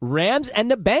 Rams and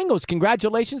the Bengals.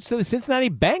 Congratulations to the Cincinnati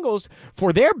Bengals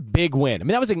for their big win. I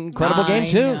mean, that was an incredible game,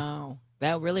 too. I know.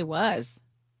 That really was.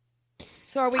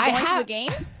 So are we going to the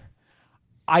game?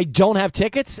 I don't have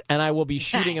tickets, and I will be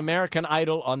shooting American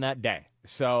Idol on that day.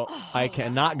 So I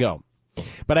cannot go.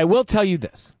 But I will tell you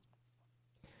this.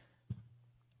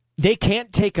 They can't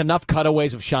take enough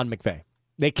cutaways of Sean McVay.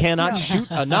 They cannot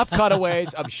shoot enough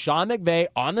cutaways of Sean McVay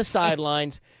on the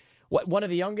sidelines. One of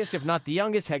the youngest, if not the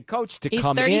youngest, head coach to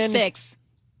come in. He's 36.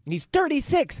 He's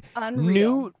 36.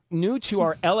 Unreal. New to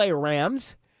our LA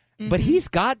Rams, but he's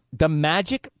got the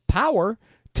magic power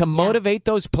to motivate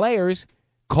those players,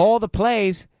 call the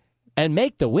plays, and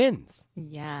make the wins.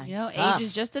 Yeah. Age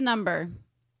is just a number.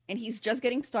 And he's just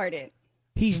getting started.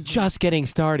 He's just getting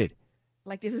started.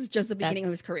 Like, this is just the beginning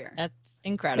of his career. That's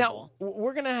incredible. Now,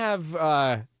 we're going to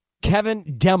have Kevin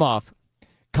Demoff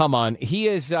come on. He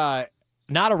is not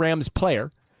a Rams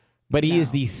player, but he is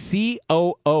the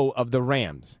COO of the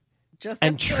Rams. Just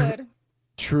as good.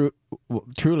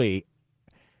 Truly,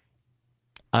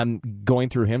 I'm going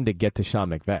through him to get to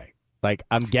Sean McVay. Like,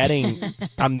 I'm getting,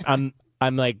 I'm going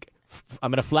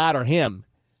to flatter him.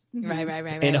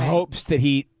 Right. In hopes that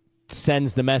he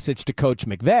sends the message to Coach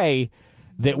McVay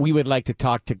that we would like to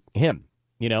talk to him,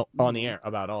 on the air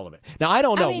about all of it. Now, I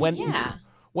don't know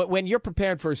when you're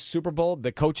prepared for a Super Bowl,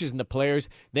 the coaches and the players,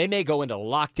 they may go into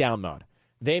lockdown mode.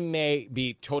 They may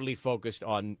be totally focused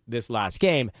on this last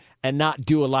game and not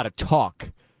do a lot of talk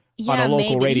on a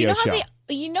local radio show.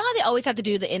 You know how they always have to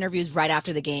do the interviews right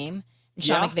after the game? And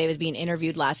Sean McVay was being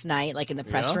interviewed last night, like in the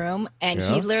press room, and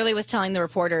he literally was telling the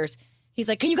reporters, he's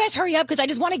like, can you guys hurry up? Because I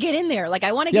just want to get in there. Like,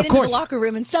 I want to get into the locker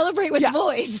room and celebrate with the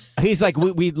boys. He's like,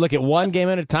 we look at one game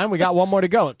at a time. We got one more to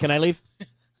go. Can I leave?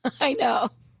 I know.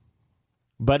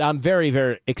 But I'm very,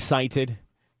 very excited.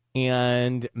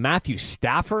 And Matthew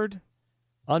Stafford,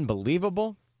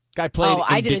 unbelievable. Guy played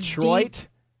in Detroit.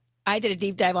 I did a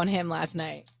deep dive on him last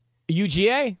night.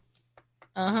 UGA?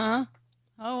 Uh-huh.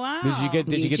 Oh, wow. Did you get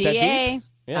that deep?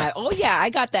 Yeah. I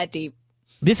got that deep.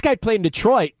 This guy played in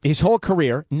Detroit his whole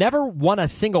career, never won a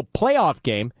single playoff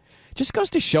game. Just goes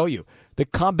to show you the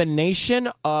combination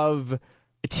of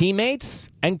teammates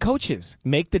and coaches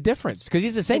make the difference. Because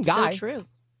he's the same guy. So true.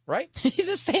 Right? He's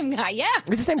the same guy, yeah.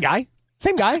 He's the same guy.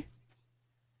 Same guy.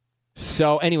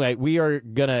 So anyway, we are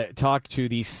going to talk to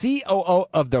the COO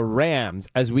of the Rams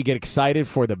as we get excited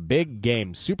for the big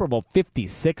game. Super Bowl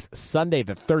 56, Sunday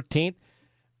the 13th.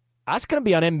 That's going to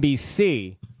be on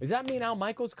NBC. Does that mean Al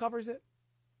Michaels covers it?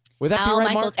 Would that Al be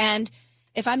right, Michaels, Mark? and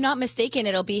if I'm not mistaken,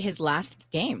 it'll be his last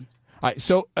game. All right,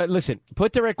 so listen,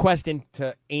 put the request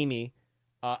into Amy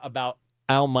about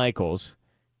Al Michaels,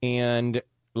 and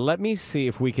let me see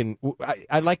if we can.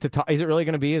 I'd like to talk. Is it really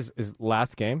going to be his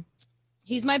last game?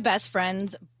 He's my best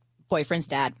friend's boyfriend's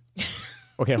dad.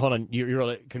 Okay, hold on. You're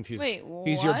really confused. Wait,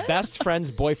 He's your what? best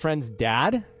friend's boyfriend's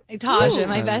dad? Tasha,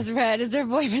 my best friend, is their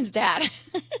boyfriend's dad.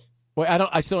 Wait,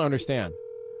 I still don't understand.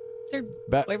 It's their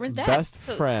Be- boyfriend's dad. Best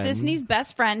So friend. Sisney's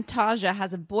best friend Taja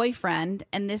has a boyfriend,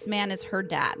 and this man is her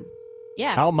dad.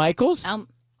 Yeah. Al Michaels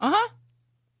Uh-huh.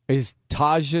 is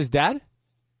Taja's dad?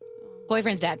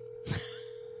 Boyfriend's dad.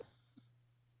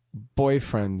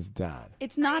 Boyfriend's dad.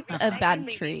 It's not a bad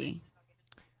tree.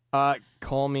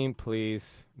 Call me,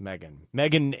 please, Megan.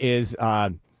 Megan is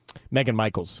Megan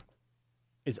Michaels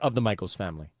is of the Michaels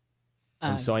family.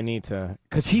 And so I need to,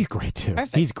 because he's great too.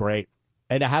 Perfect. He's great.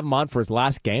 And to have him on for his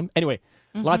last game. Anyway,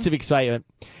 Mm-hmm. lots of excitement.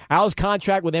 Al's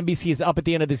contract with NBC is up at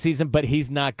the end of the season, but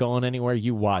he's not going anywhere.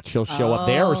 You watch. He'll show up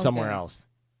there or somewhere okay. else.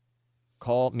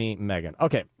 Call me, Megan.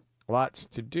 Okay, lots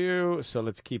to do, so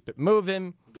let's keep it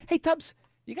moving. Hey, Tubbs,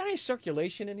 you got any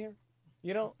circulation in here?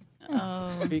 You know?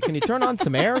 Oh. Can you turn on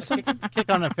some air or something?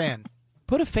 Kick on a fan.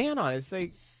 Put a fan on. It's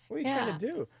like, what are you Yeah. trying to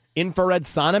do? Infrared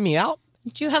sauna me out?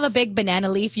 Do you have a big banana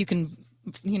leaf you can,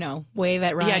 wave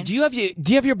at Ryan? Yeah. Do you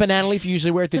have your banana leaf you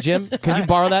usually wear at the gym? Can you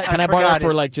borrow that? Can I borrow that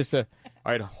for like just a?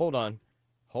 All right, hold on.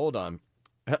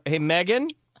 Hey, Megan,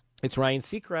 it's Ryan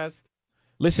Seacrest.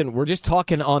 Listen, we're just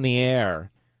talking on the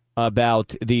air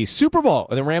about the Super Bowl.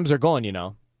 The Rams are going,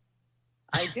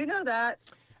 I do know that.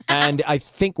 and I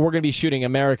think we're going to be shooting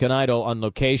American Idol on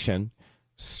location,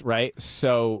 right?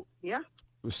 So Yeah.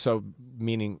 So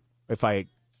meaning if I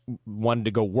wanted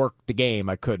to go work the game,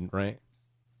 I couldn't, right?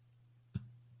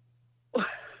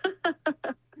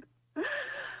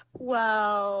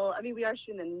 Well, I mean, we are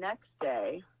shooting the next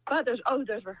day, but there's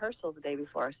rehearsal the day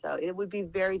before, so it would be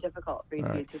very difficult for you to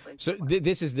be in two places. So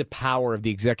this is the power of the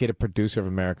executive producer of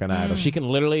American Idol. She can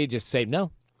literally just say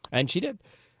no, and she did.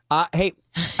 Hey,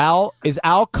 Al, is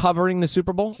Al covering the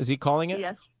Super Bowl? Is he calling it?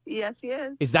 Yes, he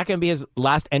is. Is that going to be his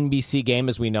last NBC game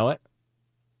as we know it?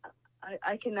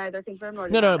 I can neither confirm nor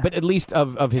No, deny but at least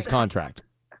of his contract.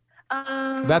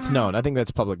 that. That's known. I think that's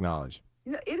public knowledge.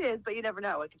 It is, but you never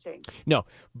know. It could change. No,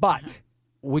 but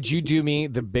would you do me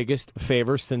the biggest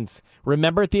favor since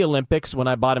remember at the Olympics when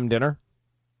I bought him dinner?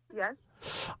 Yes.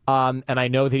 And I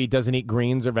know that he doesn't eat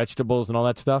greens or vegetables and all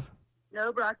that stuff.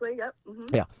 No broccoli. Yep.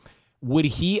 Yeah. Would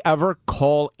he ever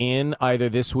call in either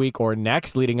this week or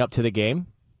next leading up to the game?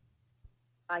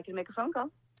 I can make a phone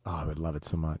call. Oh, I would love it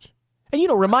so much. And,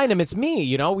 remind him it's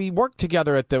me. We worked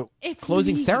together at the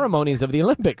closing me. ceremonies of the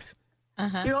Olympics.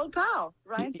 Your old pal,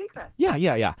 Ryan Seacrest.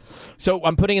 Yeah. So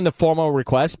I'm putting in the formal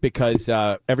request because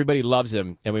everybody loves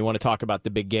him, and we want to talk about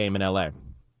the big game in L.A.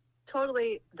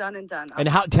 Totally done and done. And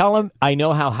tell him I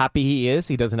know how happy he is.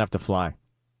 He doesn't have to fly.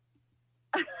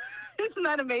 Isn't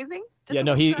that amazing? Yeah,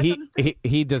 no,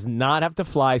 he does not have to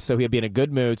fly, so he'll be in a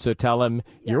good mood. So tell him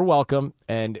you're welcome,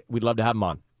 and we'd love to have him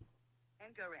on.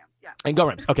 And go Rams. Yeah. And go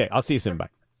Rams. Okay, I'll see you soon. Bye.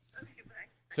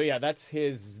 So, yeah, that's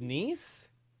his niece?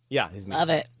 Yeah, his niece. Love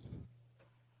it.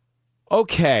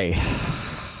 Okay.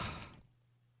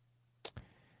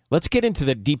 Let's get into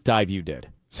the deep dive you did.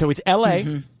 So it's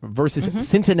L.A. versus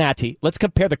Cincinnati. Let's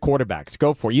compare the quarterbacks.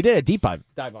 Go for it. You did a deep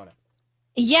dive on it.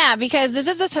 Yeah, because this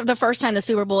is the first time the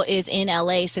Super Bowl is in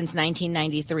LA since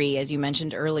 1993, as you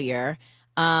mentioned earlier.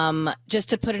 Just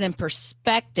to put it in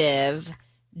perspective,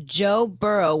 Joe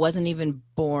Burrow wasn't even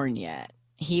born yet.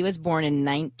 He was born in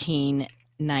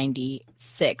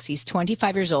 1996. He's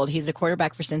 25 years old. He's the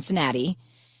quarterback for Cincinnati.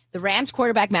 The Rams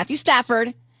quarterback, Matthew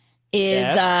Stafford, is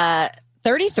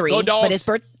 33, Go Dogs.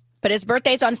 but his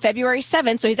birthday's on February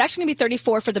 7th, so he's actually going to be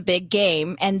 34 for the big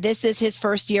game, and this is his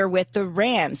first year with the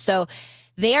Rams. So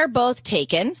they are both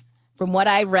taken. From what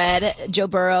I read, Joe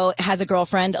Burrow has a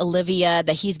girlfriend, Olivia,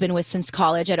 that he's been with since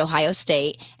college at Ohio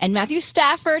State. And Matthew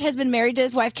Stafford has been married to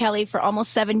his wife, Kelly, for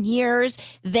almost 7 years.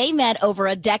 They met over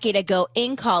a decade ago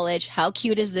in college. How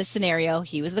cute is this scenario?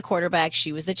 He was the quarterback.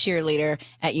 She was the cheerleader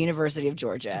at University of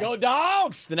Georgia. Go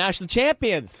Dogs, the national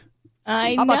champions.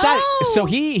 I How know. about that? So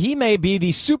he may be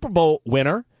the Super Bowl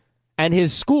winner, and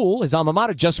his school, his alma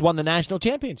mater, just won the national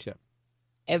championship.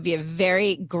 It would be a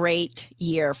very great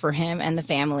year for him and the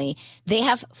family. They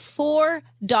have 4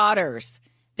 daughters.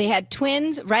 They had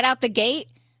twins right out the gate.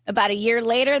 About a year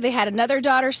later, they had another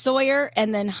daughter, Sawyer,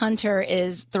 and then Hunter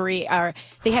is 3.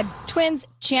 They had twins,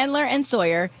 Chandler and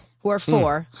Sawyer, who are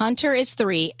 4. Hunter is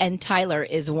 3, and Tyler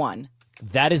is 1.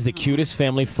 That is the cutest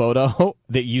family photo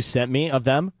that you sent me of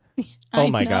them. Oh,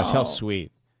 my gosh, how know.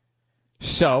 sweet.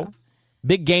 So,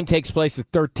 big game takes place the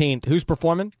 13th. Who's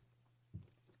performing?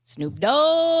 Snoop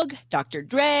Dogg, Dr.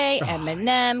 Dre,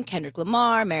 Eminem, Kendrick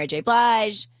Lamar, Mary J.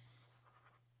 Blige.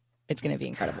 It's going to be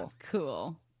incredible.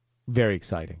 Cool. Very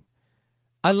exciting.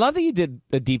 I love that you did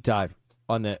a deep dive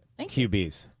on the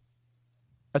QBs.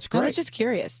 That's I great. was just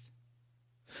curious.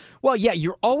 Well, yeah,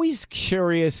 you're always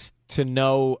curious to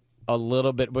know a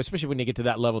little bit, especially when you get to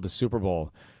that level of the Super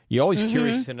Bowl. You're always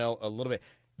curious to know a little bit.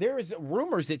 There is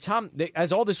rumors that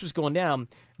as all this was going down,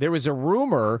 there was a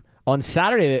rumor on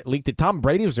Saturday that leaked that Tom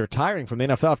Brady was retiring from the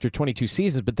NFL after 22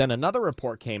 seasons, but then another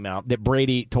report came out that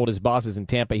Brady told his bosses in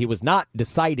Tampa he was not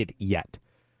decided yet.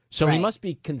 So he must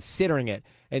be considering it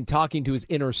and talking to his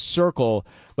inner circle,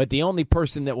 but the only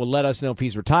person that will let us know if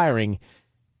he's retiring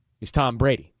is Tom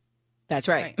Brady. That's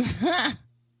right.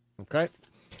 Okay.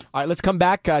 All right, let's come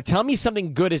back. Tell me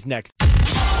something good is next.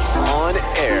 On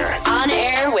air. On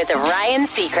air with Ryan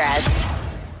Seacrest.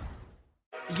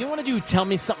 You want to do Tell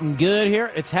Me Something Good here?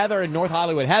 It's Heather in North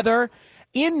Hollywood. Heather,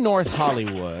 in North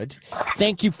Hollywood,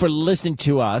 thank you for listening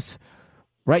to us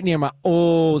right near my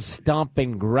old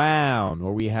stomping ground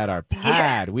where we had our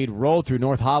pad. We'd roll through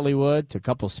North Hollywood to a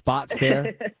couple spots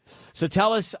there. So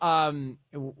tell us,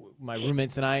 my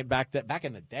roommates and I, back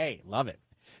in the day, love it.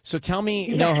 So tell me,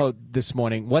 NoHo, this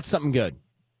morning, what's something good?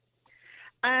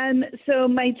 So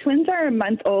my twins are a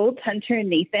month old, Hunter and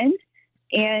Nathan,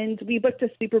 and we booked a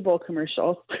Super Bowl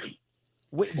commercial.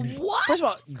 What? First of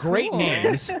all, great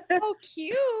names. Oh,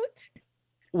 cute.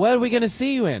 What are we going to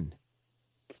see you in?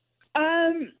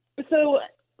 So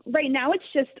right now it's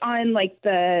just on like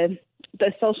the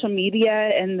social media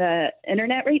and the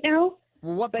internet right now.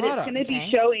 Well, what but product? It's going to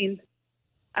be showing.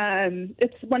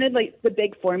 It's one of like the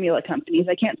big formula companies.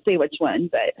 I can't say which one,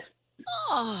 but.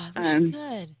 Oh, that's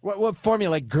good. What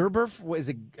formula? Like Gerber? What is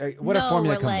it? What a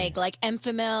formula company? like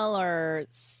Enfamil or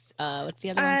what's the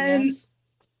other one?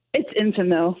 It's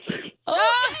Enfamil.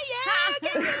 Oh, yeah.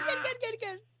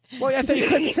 Good. Well, I thought you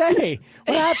couldn't say.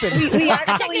 What happened? We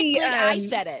actually, I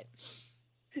said it.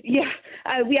 Yeah,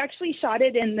 we actually shot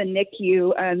it in the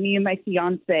NICU. Me and my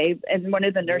fiance, and one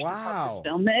of the nurses helped us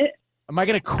film it. Am I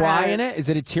going to cry in it? Is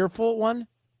it a tearful one?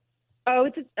 Oh,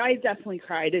 I definitely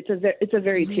cried. It's a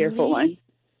very tearful one.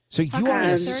 So you are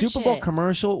in a Super Bowl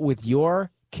commercial with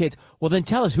your kids. Well, then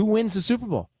tell us, who wins the Super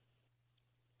Bowl?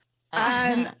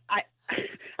 I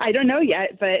don't know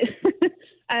yet, but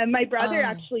my brother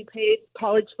actually played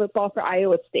college football for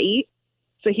Iowa State,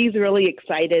 so he's really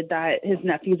excited that his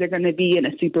nephews are going to be in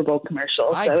a Super Bowl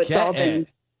commercial. So it's all been.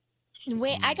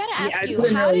 Wait, I got to ask you,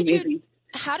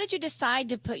 how did you decide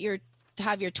to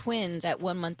have your twins at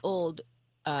 1 month old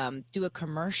do a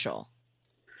commercial?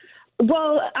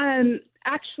 Well,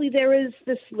 actually, there was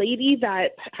this lady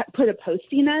that put a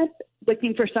posting up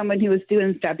looking for someone who was due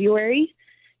in February,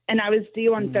 and I was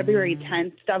due on February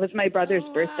 10th. That was my brother's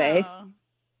birthday.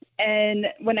 And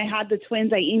when I had the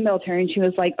twins, I emailed her, and she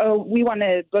was like, "Oh, we want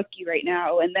to book you right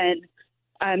now." And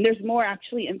then there's more.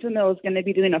 Actually, Enfamil is going to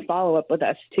be doing a follow-up with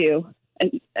us too,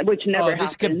 which never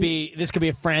happened. This could be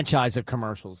a franchise of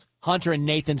commercials. Hunter and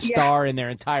Nathan star in their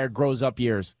entire grows up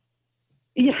years.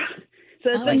 Yeah,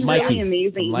 so it's been Mikey really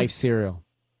amazing. from Life Cereal.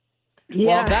 Yeah,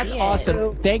 well, that's awesome.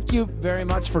 So, thank you very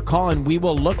much for calling. We'll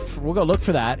go look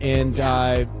for that, and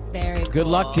very good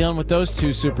luck dealing with those two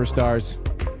superstars.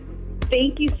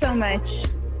 Thank you so much.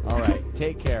 All right,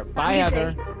 take care. Bye,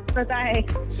 Heather. Bye-bye.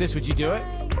 Sis, would you do it?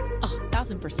 Oh,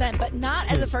 1,000%, but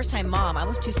not as a first-time mom. I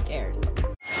was too scared.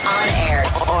 On air.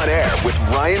 On air with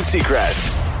Ryan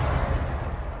Seacrest.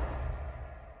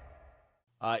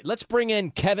 Let's bring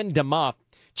in Kevin DeMoff,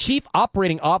 Chief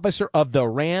Operating Officer of the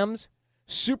Rams.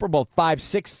 Super Bowl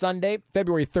 5-6 Sunday,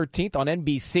 February 13th on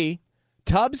NBC.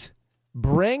 Tubbs,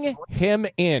 bring him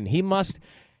in. He must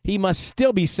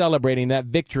still be celebrating that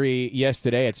victory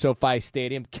yesterday at SoFi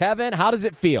Stadium. Kevin, how does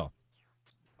it feel?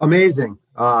 Amazing.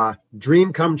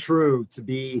 Dream come true to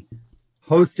be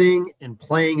hosting and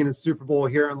playing in a Super Bowl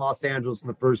here in Los Angeles in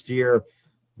the first year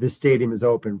this stadium is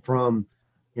open. From,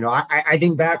 I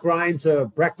think back, Ryan, to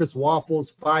breakfast waffles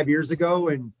 5 years ago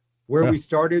and where we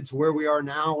started to where we are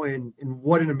now, and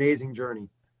what an amazing journey.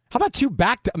 How about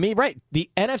the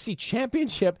NFC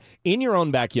Championship in your own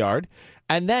backyard,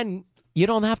 and then you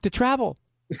don't have to travel.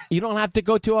 You don't have to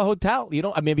go to a hotel.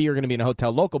 Maybe you're going to be in a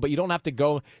hotel local, but you don't have to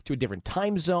go to a different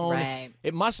time zone. Right.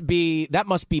 That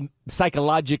must be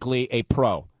psychologically a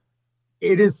pro.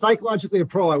 It is psychologically a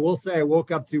pro. I will say I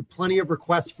woke up to plenty of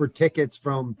requests for tickets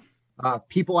from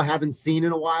people I haven't seen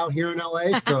in a while here in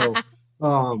LA. So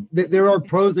there are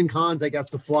pros and cons, I guess,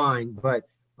 to flying. But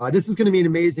this is going to be an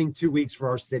amazing 2 weeks for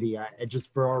our city,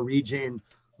 just for our region.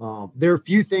 There are a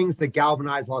few things that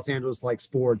galvanize Los Angeles like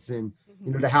sports, and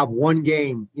to have one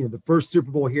game, the first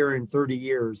Super Bowl here in 30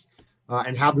 years,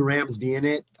 and have the Rams be in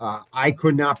it. I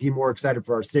could not be more excited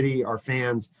for our city, our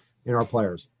fans, and our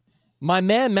players. My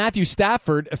man, Matthew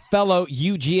Stafford, a fellow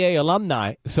UGA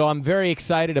alumni, so I'm very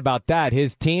excited about that.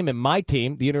 His team and my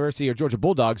team, the University of Georgia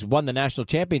Bulldogs, won the national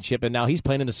championship, and now he's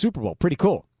playing in the Super Bowl. Pretty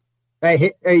cool.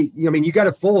 Hey, I mean, you got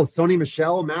it full. Sony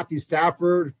Michel, Matthew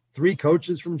Stafford, 3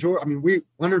 coaches from Georgia. I mean,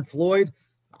 Leonard Floyd.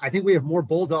 I think we have more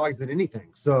Bulldogs than anything.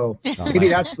 So maybe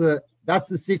that's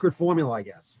the secret formula, I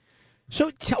guess. So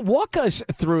walk us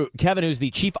through, Kevin, who's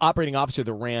the chief operating officer of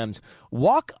the Rams,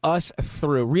 walk us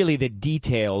through really the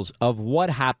details of what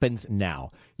happens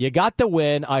now. You got the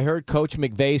win. I heard Coach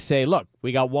McVay say, look,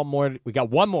 we got one more. We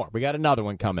got another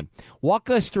one coming. Walk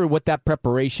us through what that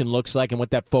preparation looks like and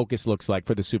what that focus looks like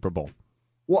for the Super Bowl.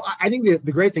 Well, I think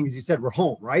the great thing is you said we're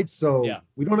home, right? So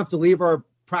we don't have to leave our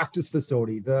practice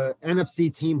facility. The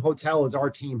NFC team hotel is our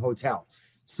team hotel.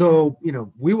 So,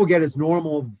 we will get as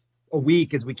normal a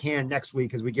week as we can next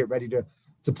week as we get ready to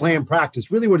play and practice.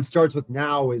 Really what it starts with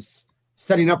now is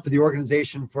setting up for the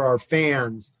organization, for our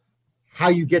fans, how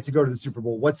you get to go to the Super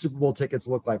Bowl, what Super Bowl tickets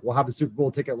look like. We'll have a Super Bowl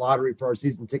ticket lottery for our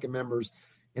season ticket members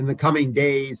in the coming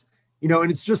days, and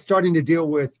it's just starting to deal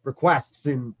with requests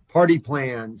and party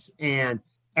plans and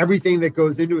everything that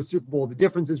goes into a Super Bowl. The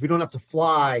difference is we don't have to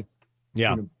fly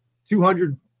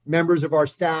 200 members of our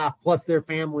staff plus their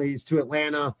families to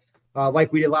Atlanta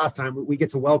like we did last time. We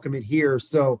get to welcome it here.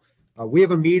 So we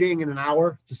have a meeting in an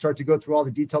hour to start to go through all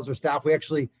the details of our staff. We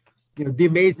actually, the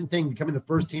amazing thing, becoming the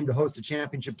first team to host a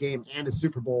championship game and a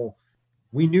Super Bowl,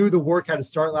 we knew the work had to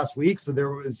start last week. So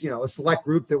there was, a select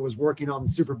group that was working on the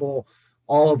Super Bowl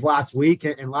all of last week.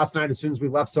 And last night, as soon as we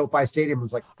left SoFi Stadium, it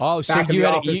was like, oh, so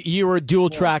you were dual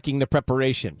tracking the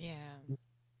preparation. Yeah.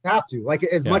 Have to, like,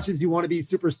 as much as you want to be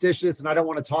superstitious and I don't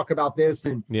want to talk about this,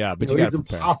 and but it's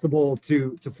impossible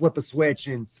to flip a switch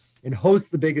and host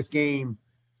the biggest game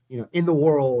in the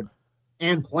world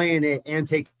and plan it and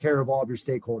take care of all of your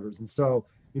stakeholders. And so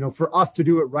for us to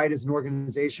do it right as an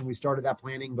organization, we started that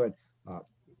planning, but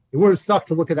it would have sucked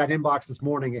to look at that inbox this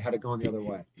morning. It had it gone the other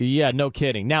way. Yeah, no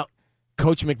kidding. Now,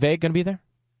 Coach McVay going to be there?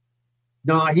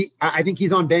 No, I think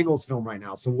he's on Bengals film right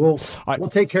now, so we'll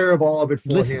take care of all of it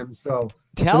for him. So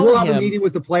we'll have a meeting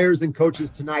with the players and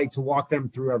coaches tonight to walk them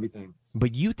through everything.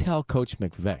 But you tell Coach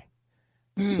McVay,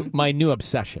 my new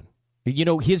obsession.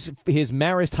 His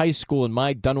Marist High School and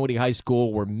my Dunwoody High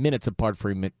School were minutes apart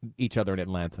from each other in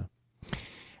Atlanta.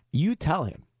 You tell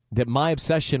him that my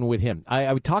obsession with him.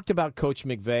 I talked about Coach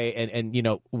McVay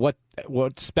and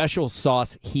what special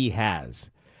sauce he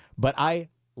has, but I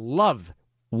love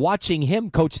watching him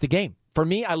coach the game. For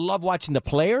me, I love watching the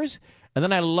players, and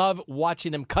then I love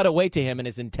watching them cut away to him and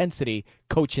his intensity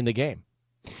coaching the game.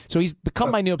 So he's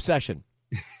become my new obsession.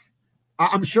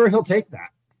 I'm sure he'll take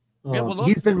that.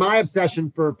 He's been my obsession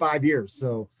for 5 years.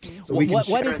 So we can.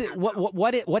 What is it?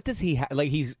 What does he have?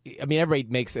 Like everybody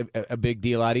makes a big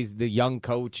deal out. He's the young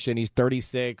coach, and he's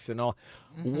 36 and all.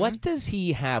 Mm-hmm. What does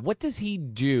he have? What does he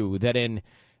do that in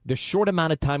the short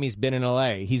amount of time he's been in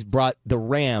LA, he's brought the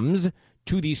Rams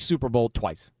to the Super Bowl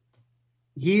twice?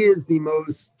 He is the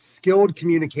most skilled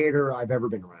communicator I've ever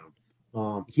been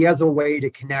around. He has a way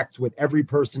to connect with every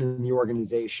person in the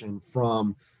organization,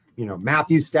 from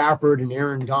Matthew Stafford and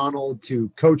Aaron Donald to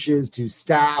coaches to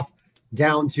staff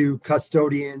down to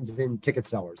custodians and ticket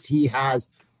sellers. He has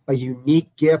a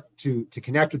unique gift to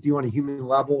connect with you on a human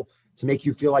level, to make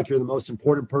you feel like you're the most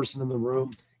important person in the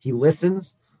room. He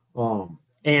listens.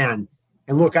 And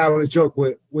look, I always joke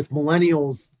with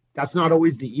millennials, that's not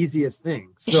always the easiest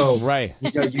thing. So right.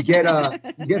 You get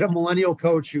a millennial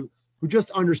coach who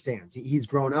just understands. He's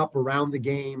grown up around the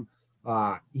game.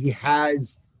 He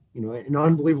has, an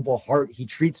unbelievable heart. He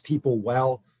treats people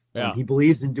well. Yeah. He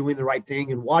believes in doing the right thing.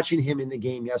 And watching him in the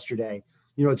game yesterday,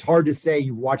 it's hard to say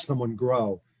you've watched someone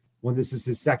grow when this is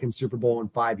his second Super Bowl in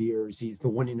 5 years. He's the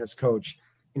winningest coach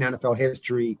in NFL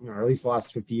history, or at least the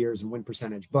last 50 years in win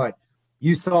percentage. But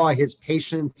you saw his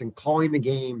patience in calling the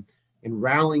game and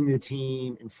rallying the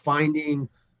team and finding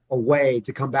a way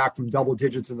to come back from double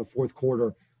digits in the fourth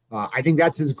quarter. I think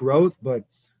that's his growth, but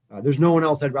there's no one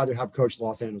else I'd rather have coach the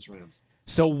Los Angeles Rams.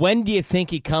 So when do you think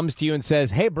he comes to you and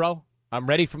says, hey, bro, I'm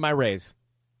ready for my raise?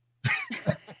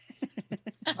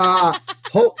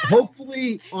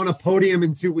 Hopefully on a podium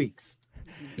in 2 weeks.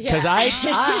 Because I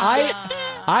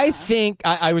think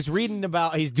I was reading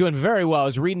about, he's doing very well. I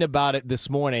was reading about it this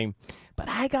morning. But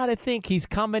I got to think he's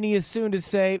coming to you soon to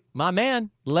say, my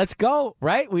man, let's go,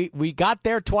 right? We got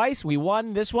there twice. We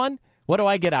won this one. What do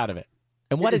I get out of it?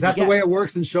 And what is that the way it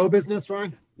works in show business,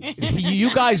 Ryan?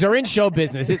 You guys are in show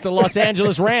business. It's the Los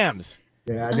Angeles Rams.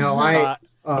 Yeah, no,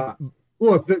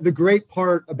 look, the great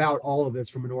part about all of this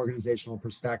from an organizational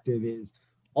perspective is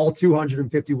all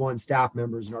 251 staff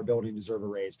members in our building deserve a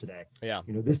raise today. Yeah.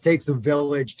 This takes a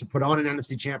village to put on an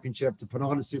NFC championship, to put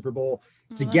on a Super Bowl,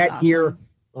 to get here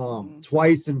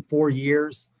twice in 4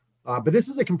 years. But this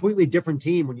is a completely different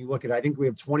team when you look at it. I think we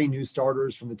have 20 new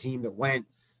starters from the team that went,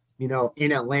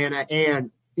 in Atlanta,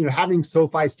 and, having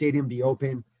SoFi Stadium be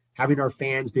open, having our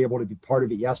fans be able to be part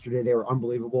of it yesterday. They were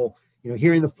unbelievable.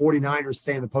 Hearing the 49ers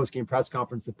say in the post-game press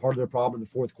conference that part of their problem in the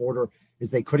fourth quarter is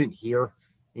they couldn't hear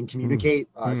and communicate.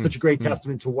 Such a great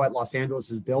testament to what Los Angeles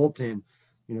has built. And,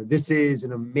 this is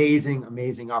an amazing,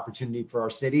 amazing opportunity for our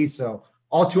city. So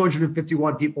all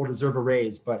 251 people deserve a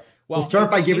raise, but we'll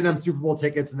start by giving them Super Bowl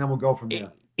tickets and then we'll go from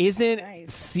there. Isn't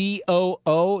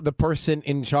COO the person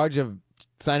in charge of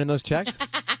signing those checks?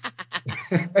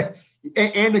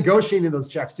 and negotiating those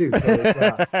checks too. So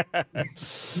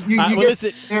it's, you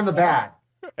get and the bad.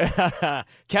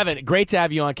 Kevin, great to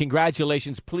have you on.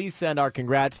 Congratulations. Please send our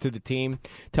congrats to the team.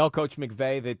 Tell Coach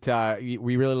McVay that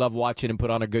we really love watching him put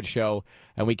on a good show,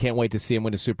 and we can't wait to see him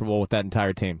win a Super Bowl with that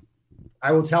entire team.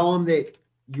 I will tell him that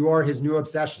you are his new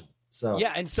obsession. So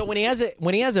yeah, and so when he has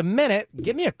a minute,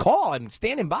 give me a call. I'm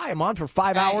standing by. I'm on for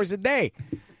 5 hours a day.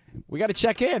 We got to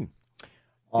check in.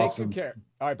 Awesome. Take good care.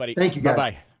 All right, buddy. Thank you, guys.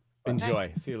 Bye-bye.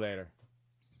 Enjoy. See you later.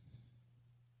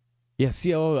 Yeah,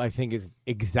 COO, I think, is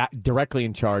directly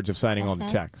in charge of signing all the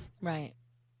checks. Right.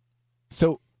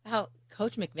 So how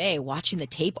Coach McVay watching the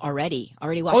tape already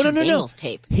watching Bengals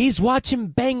tape. He's watching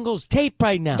Bengals tape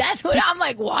right now. That's what I'm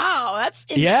like, wow, that's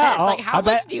intense. Yeah, how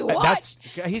much do you watch?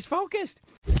 He's focused.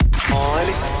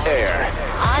 On air.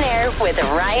 On air with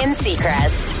Ryan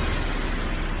Seacrest.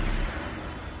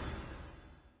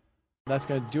 That's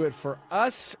going to do it for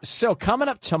us. So coming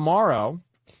up tomorrow,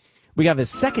 we have a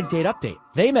second date update.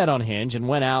 They met on Hinge and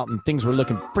went out, and things were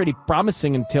looking pretty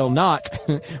promising until not,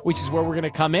 which is where we're going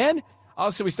to come in.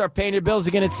 Also, we start paying your bills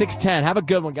again at 6:10. Have a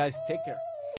good one, guys. Take care.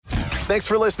 Thanks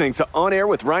for listening to On Air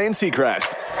with Ryan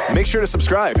Seacrest. Make sure to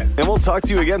subscribe, and we'll talk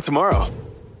to you again tomorrow.